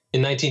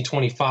in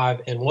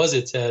 1925 and was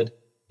its head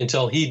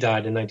until he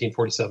died in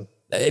 1947.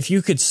 If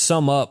you could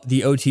sum up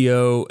the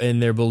OTO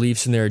and their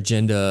beliefs and their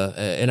agenda,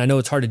 and I know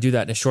it's hard to do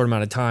that in a short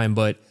amount of time,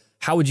 but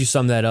how would you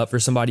sum that up for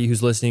somebody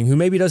who's listening who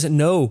maybe doesn't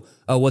know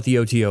what the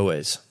OTO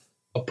is?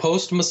 A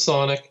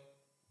post-Masonic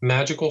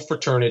magical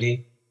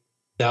fraternity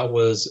that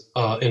was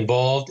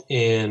involved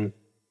in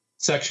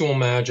sexual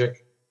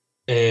magic,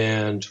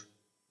 and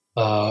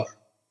it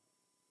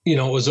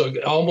was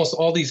almost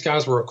all these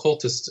guys were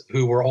occultists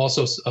who were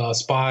also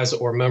spies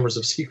or members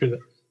of secret,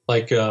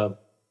 like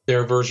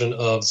their version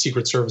of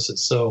secret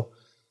services. So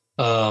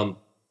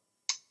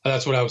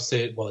that's what I would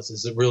say it was.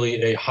 Is it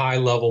really a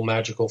high-level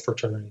magical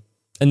fraternity?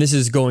 And this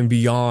is going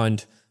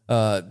beyond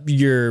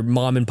your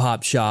mom and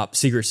pop shop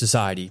secret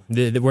society.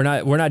 We're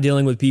not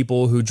dealing with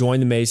people who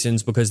join the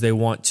Masons because they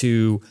want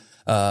to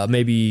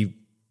maybe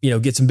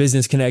get some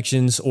business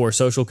connections or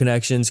social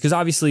connections. Because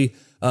obviously,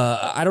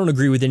 I don't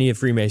agree with any of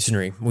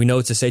Freemasonry. We know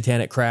it's a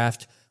satanic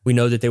craft. We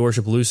know that they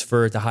worship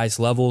Lucifer at the highest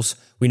levels.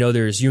 We know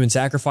there's human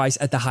sacrifice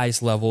at the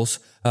highest levels.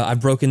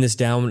 I've broken this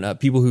down.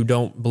 People who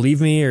don't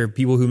believe me or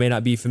people who may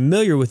not be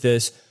familiar with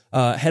this,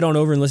 head on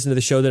over and listen to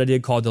the show that I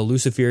did called The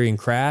Luciferian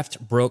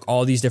Craft. Broke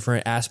all these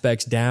different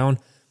aspects down.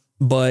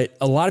 But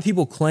a lot of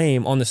people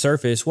claim on the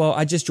surface, well,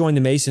 I just joined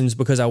the Masons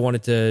because I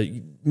wanted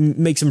to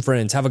make some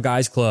friends, have a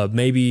guys club,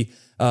 maybe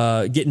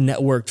get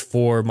networked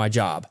for my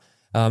job.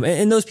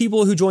 And those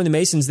people who join the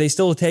Masons, they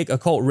still take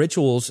occult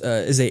rituals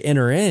as they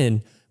enter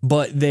in,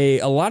 but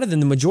a lot of them,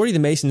 the majority of the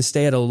Masons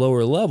stay at a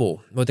lower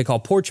level, what they call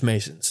porch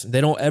Masons.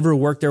 They don't ever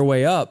work their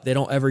way up. They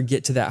don't ever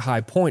get to that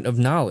high point of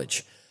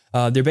knowledge.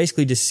 They're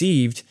basically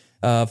deceived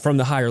from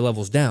the higher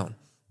levels down.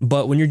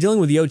 But when you're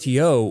dealing with the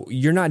OTO,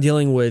 you're not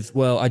dealing with,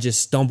 well, I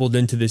just stumbled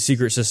into the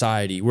secret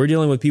society. We're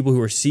dealing with people who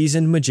are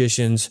seasoned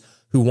magicians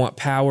who want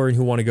power and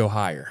who want to go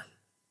higher.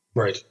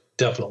 Right,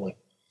 definitely.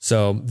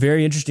 So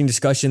very interesting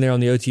discussion there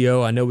on the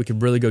OTO. I know we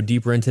could really go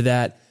deeper into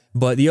that,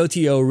 but the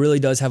OTO really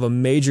does have a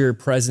major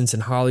presence in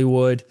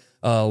Hollywood,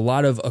 a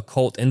lot of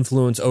occult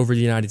influence over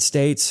the United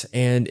States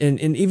and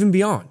even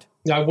beyond.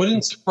 Now, it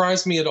wouldn't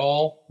surprise me at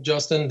all,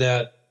 Justin,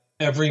 that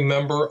every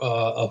member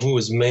who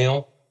is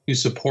male who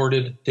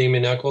supported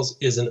Damien Eccles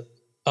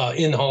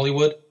in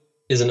Hollywood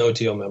is an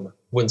OTO member.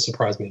 Wouldn't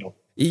surprise me at all.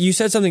 You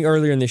said something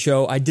earlier in the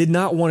show. I did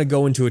not want to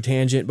go into a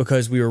tangent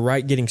because we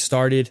were getting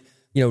started,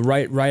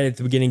 right at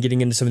the beginning,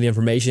 getting into some of the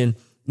information.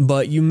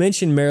 But you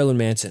mentioned Marilyn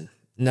Manson.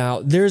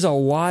 Now, there's a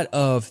lot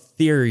of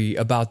theory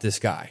about this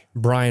guy,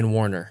 Brian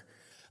Warner.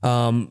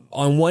 On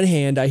one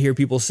hand, I hear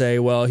people say,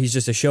 well, he's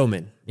just a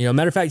showman.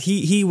 Matter of fact,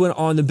 he went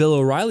on the Bill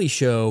O'Reilly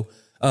show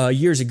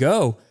years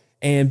ago,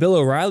 and Bill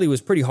O'Reilly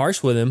was pretty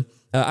harsh with him.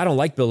 I don't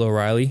like Bill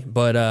O'Reilly,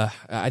 but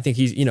I think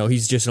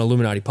he's just an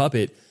Illuminati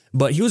puppet.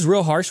 But he was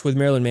real harsh with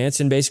Marilyn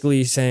Manson,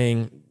 basically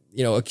saying,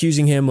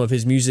 accusing him of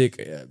his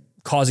music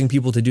causing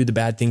people to do the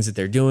bad things that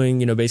they're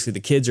doing. Basically the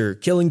kids are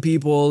killing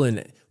people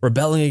and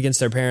rebelling against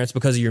their parents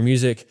because of your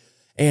music.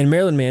 And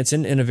Marilyn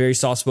Manson, in a very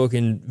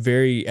soft-spoken,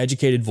 very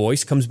educated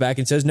voice, comes back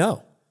and says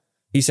no.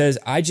 He says,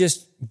 I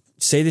just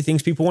say the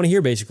things people want to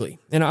hear, basically.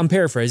 And I'm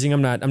paraphrasing.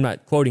 I'm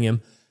not quoting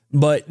him.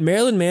 But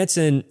Marilyn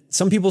Manson,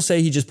 some people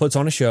say he just puts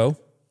on a show.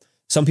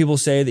 Some people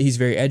say that he's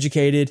very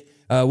educated,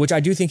 which I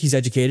do think he's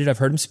educated. I've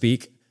heard him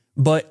speak.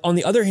 But on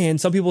the other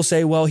hand, some people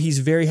say, well, he's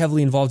very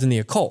heavily involved in the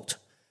occult.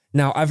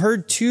 Now, I've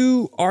heard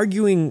two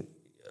arguing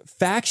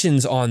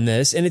factions on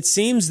this, and it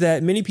seems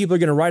that many people are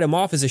going to write him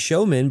off as a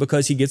showman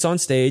because he gets on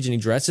stage and he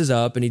dresses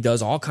up and he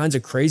does all kinds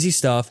of crazy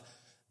stuff.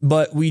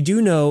 But we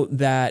do know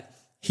that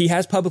he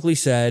has publicly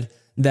said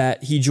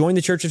that he joined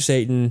the Church of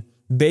Satan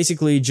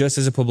basically just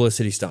as a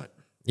publicity stunt.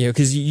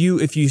 Because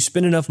if you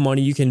spend enough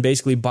money, you can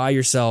basically buy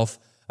yourself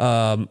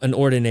an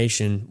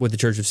ordination with the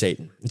Church of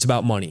Satan. It's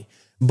about money.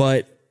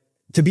 But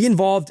to be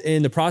involved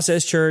in the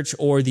Process Church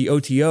or the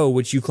OTO,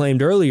 which you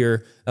claimed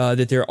earlier,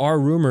 that there are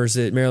rumors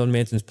that Marilyn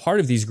Manson's part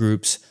of these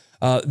groups,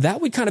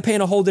 that would kind of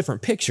paint a whole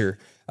different picture.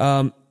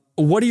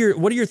 What are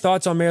your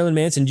thoughts on Marilyn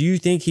Manson? Do you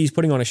think he's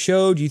putting on a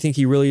show? Do you think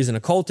he really is an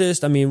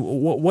occultist? I mean,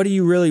 what have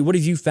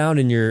you found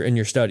in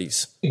your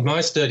studies? In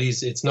my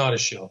studies, it's not a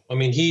show. I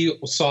mean, he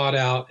sought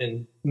out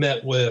and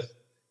met with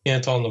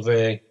Anton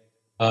LaVey.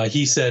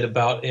 He said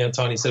about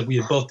Anton, he said, we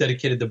have both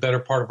dedicated the better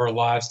part of our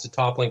lives to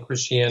toppling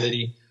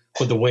Christianity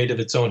with the weight of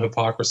its own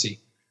hypocrisy.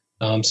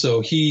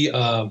 So he,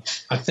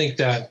 I think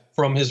that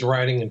from his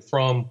writing and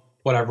from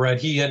what I've read,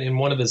 he had in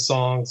one of his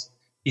songs,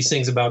 he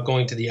sings about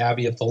going to the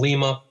Abbey of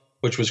Thelema,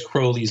 which was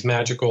Crowley's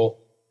magical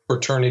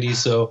fraternity.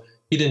 So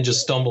he didn't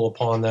just stumble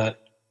upon that.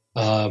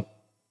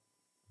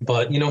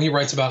 But, he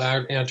writes about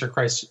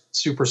Antichrist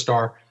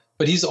Superstar.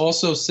 But he's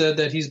also said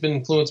that he's been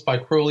influenced by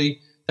Crowley,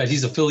 that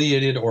he's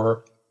affiliated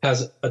or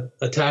has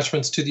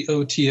attachments to the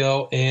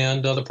OTO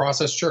and the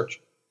Process Church.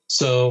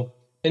 So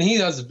and he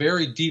has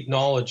very deep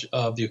knowledge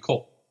of the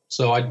occult.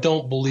 So I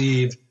don't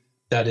believe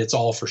that it's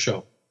all for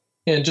show.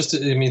 And just,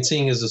 I mean,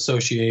 seeing his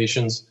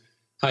associations,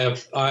 I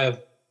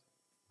have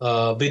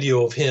a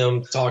video of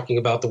him talking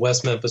about the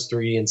West Memphis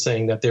Three and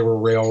saying that they were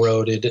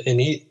railroaded. And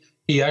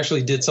he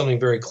actually did something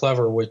very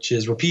clever, which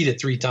is repeat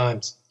it 3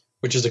 times,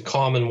 which is a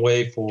common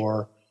way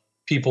for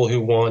people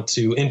who want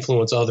to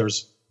influence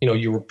others. You know,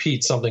 you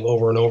repeat something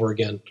over and over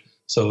again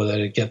so that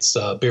it gets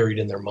buried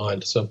in their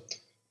mind. So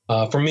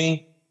for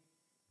me,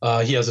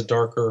 he has a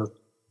darker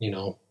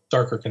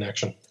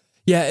connection.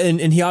 Yeah,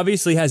 and he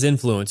obviously has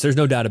influence. There's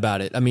no doubt about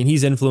it. I mean,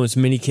 he's influenced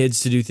many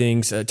kids to do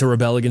things, to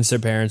rebel against their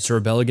parents, to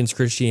rebel against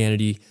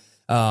Christianity.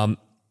 I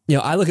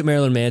look at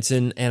Marilyn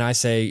Manson and I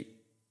say,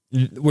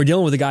 we're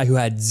dealing with a guy who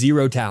had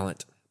zero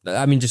talent.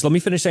 I mean, just let me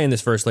finish saying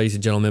this first, ladies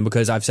and gentlemen,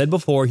 because I've said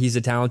before, he's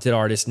a talented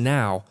artist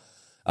now.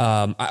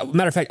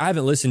 Matter of fact, I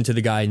haven't listened to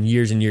the guy in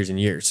years and years and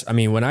years. I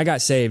mean, when I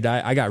got saved,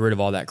 I got rid of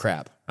all that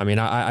crap. I mean,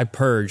 I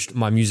purged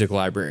my music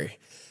library.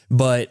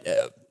 But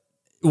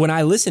when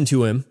I listened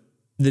to him,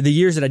 the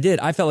years that I did,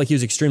 I felt like he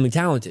was extremely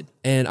talented.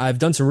 And I've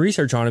done some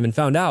research on him and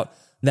found out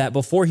that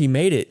before he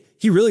made it,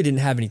 he really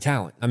didn't have any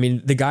talent. I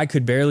mean, the guy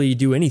could barely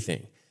do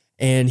anything.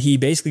 And he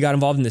basically got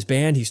involved in this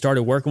band. He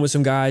started working with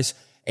some guys,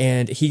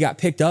 and he got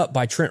picked up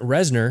by Trent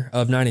Reznor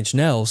of Nine Inch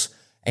Nails.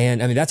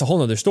 And I mean, that's a whole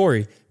nother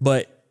story.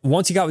 But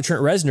once he got with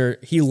Trent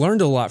Reznor, he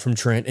learned a lot from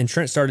Trent, and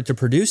Trent started to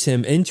produce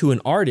him into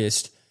an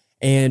artist.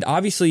 And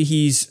obviously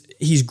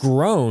he's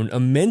grown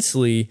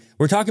immensely.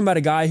 We're talking about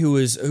a guy who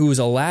was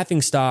a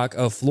laughingstock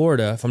of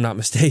Florida, if I'm not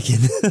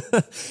mistaken.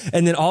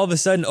 And then all of a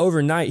sudden,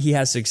 overnight, he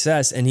has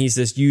success, and he's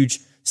this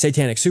huge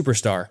satanic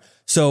superstar.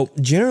 So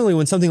generally,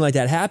 when something like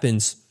that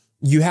happens,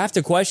 you have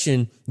to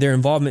question their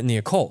involvement in the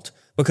occult,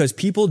 because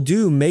people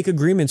do make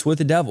agreements with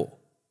the devil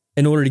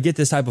in order to get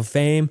this type of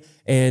fame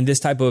and this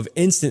type of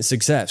instant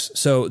success.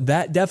 So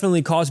that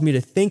definitely caused me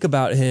to think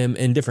about him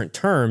in different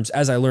terms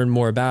as I learned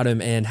more about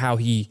him and how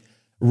he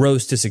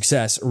rose to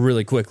success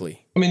really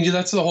quickly. I mean,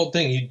 that's the whole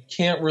thing. You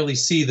can't really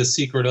see the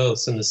secret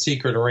oaths and the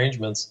secret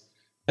arrangements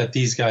that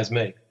these guys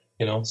make,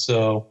 you know?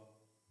 So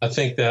I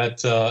think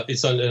that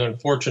it's an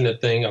unfortunate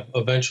thing.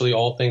 Eventually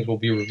all things will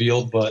be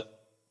revealed, but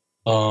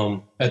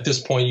at this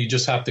point you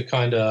just have to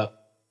kind of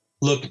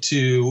look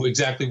to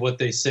exactly what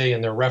they say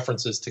and their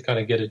references to kind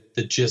of get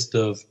the gist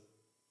of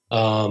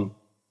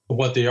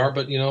what they are.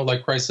 But, you know,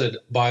 like Christ said,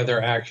 by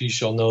their acts you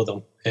shall know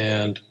them.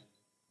 And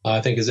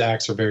I think his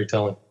acts are very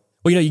telling.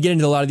 Well, you know, you get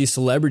into a lot of these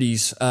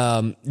celebrities.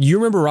 You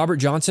remember Robert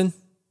Johnson,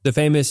 the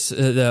famous,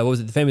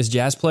 the famous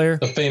jazz player?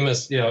 The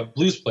famous,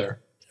 blues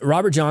player.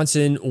 Robert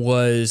Johnson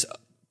was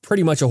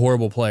pretty much a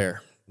horrible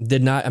player.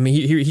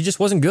 He just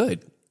wasn't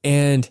good.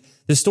 And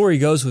the story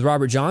goes with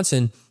Robert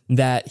Johnson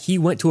that he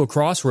went to a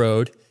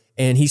crossroad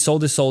and he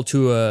sold his soul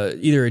to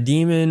either a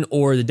demon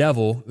or the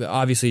devil.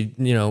 Obviously,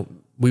 you know,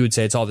 we would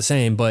say it's all the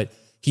same, but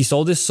he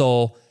sold his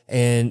soul,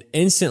 and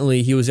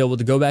instantly he was able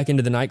to go back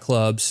into the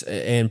nightclubs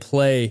and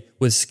play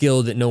with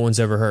skill that no one's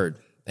ever heard.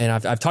 And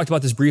I've talked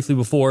about this briefly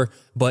before,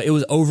 but it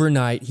was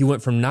overnight. He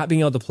went from not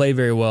being able to play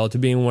very well to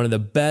being one of the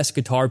best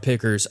guitar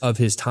pickers of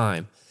his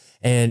time.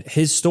 And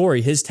his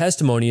story, his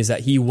testimony is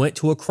that he went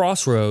to a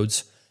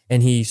crossroads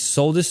and he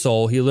sold his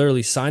soul. He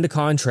literally signed a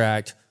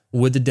contract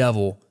with the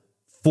devil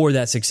for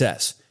that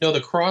success. You know,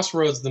 the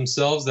crossroads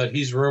themselves that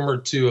he's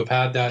rumored to have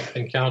had that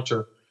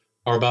encounter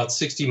are about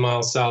 60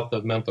 miles south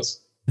of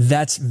Memphis.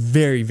 That's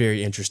very,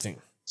 very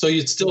interesting. So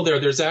it's still there.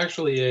 There's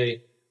actually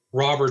a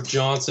Robert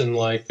Johnson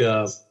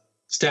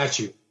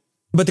statue.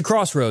 But the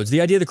crossroads,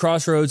 the idea of the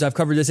crossroads, I've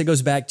covered this. It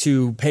goes back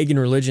to pagan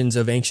religions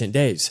of ancient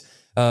days.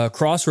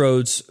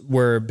 Crossroads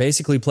were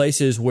basically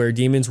places where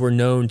demons were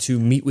known to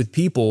meet with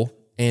people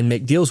and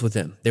make deals with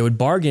them. They would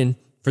bargain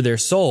for their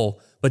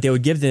soul, but they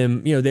would give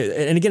them,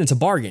 and again, it's a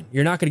bargain.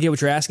 You're not going to get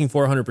what you're asking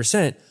for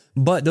 100%,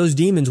 but those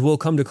demons will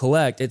come to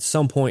collect at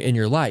some point in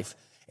your life.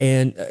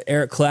 And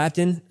Eric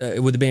Clapton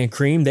with the band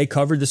Cream, they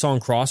covered the song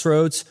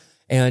Crossroads.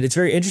 And it's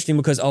very interesting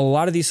because a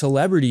lot of these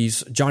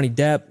celebrities, Johnny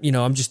Depp,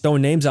 I'm just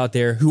throwing names out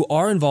there, who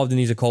are involved in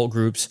these occult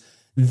groups,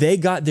 they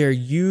got their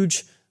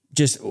huge,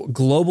 just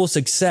global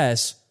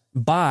success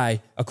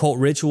by occult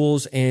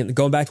rituals. And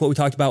going back to what we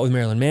talked about with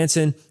Marilyn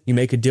Manson, you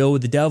make a deal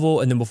with the devil,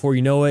 and then before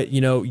you know it,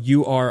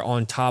 you are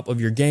on top of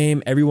your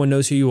game. Everyone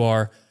knows who you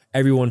are.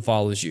 Everyone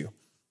follows you.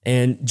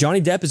 And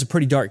Johnny Depp is a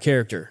pretty dark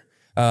character.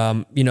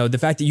 The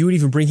fact that you would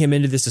even bring him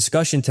into this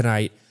discussion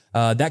tonight,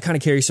 that kind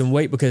of carries some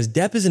weight because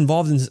Depp is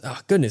involved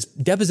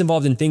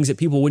in things that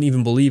people wouldn't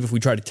even believe if we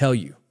tried to tell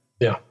you.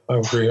 Yeah, I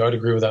agree. I'd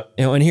agree with that.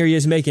 And here he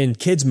is making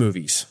kids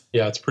movies.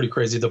 Yeah, it's pretty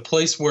crazy. The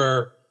place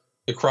where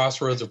the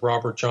crossroads of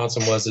Robert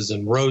Johnson is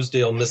in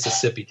Rosedale,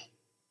 Mississippi,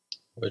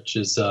 which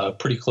is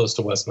pretty close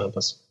to West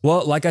Memphis.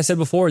 Well, like I said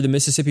before, the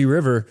Mississippi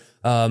River,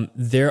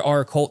 there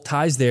are occult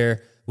ties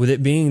there with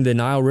it being the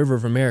Nile River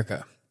of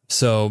America.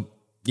 So,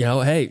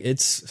 hey,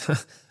 it's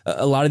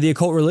a lot of the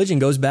occult religion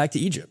goes back to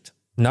Egypt.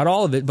 Not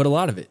all of it, but a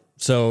lot of it.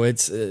 So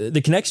it's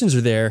the connections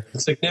are there. A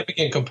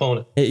significant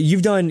component.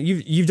 You've done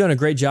a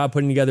great job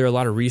putting together a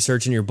lot of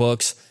research in your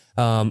books.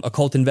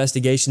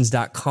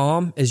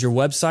 occultinvestigations.com is your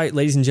website.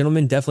 Ladies and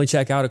gentlemen, definitely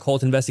check out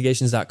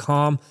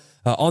occultinvestigations.com.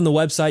 On the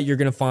website, you're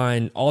going to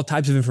find all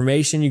types of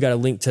information. You got a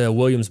link to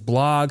William's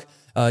blog.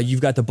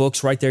 You've got the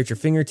books right there at your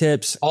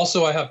fingertips.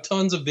 Also, I have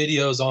tons of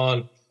videos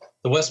on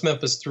the West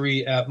Memphis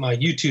Three at my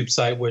YouTube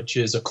site, which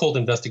is Occult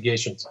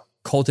Investigations.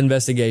 Occult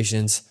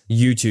Investigations,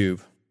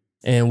 YouTube.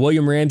 And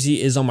William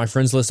Ramsey is on my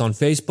friends list on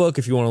Facebook.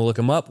 If you want to look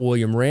him up,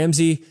 William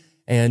Ramsey.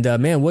 And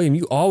man, William,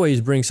 you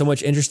always bring so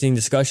much interesting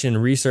discussion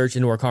and research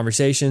into our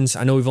conversations.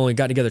 I know we've only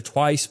got together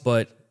twice,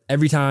 but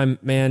every time,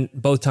 man,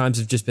 both times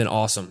have just been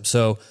awesome.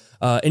 So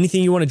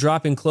anything you want to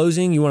drop in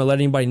closing, you want to let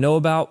anybody know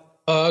about?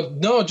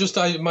 No, just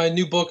my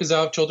new book is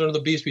out, Children of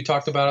the Beast. We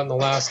talked about it in the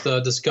last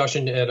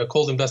discussion at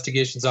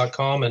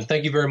occultinvestigations.com. And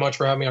thank you very much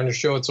for having me on your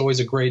show. It's always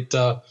a great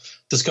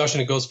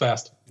discussion. It goes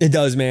fast. It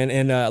does, man.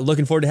 And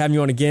looking forward to having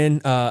you on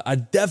again. I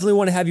definitely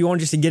want to have you on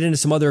just to get into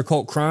some other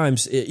occult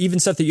crimes, even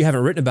stuff that you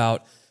haven't written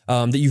about,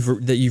 that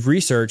you've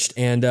researched.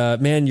 And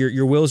man,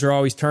 your wheels are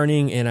always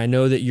turning. And I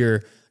know that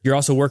you're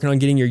also working on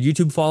getting your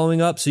YouTube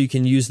following up so you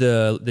can use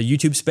the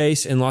YouTube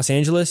space in Los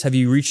Angeles. Have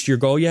you reached your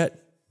goal yet?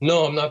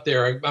 No, I'm not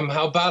there. I'm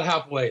about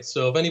halfway.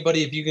 So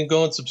if you can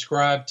go and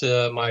subscribe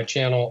to my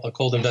channel,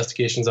 Occult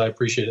Investigations, I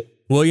appreciate it.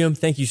 William,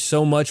 thank you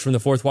so much from the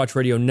Fourth Watch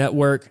Radio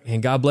Network.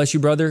 And God bless you,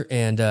 brother.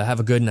 And have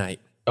a good night.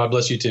 God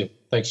bless you too.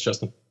 Thanks,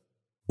 Justin.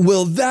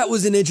 Well, that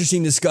was an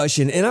interesting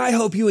discussion, and I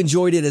hope you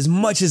enjoyed it as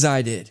much as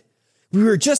I did. We were just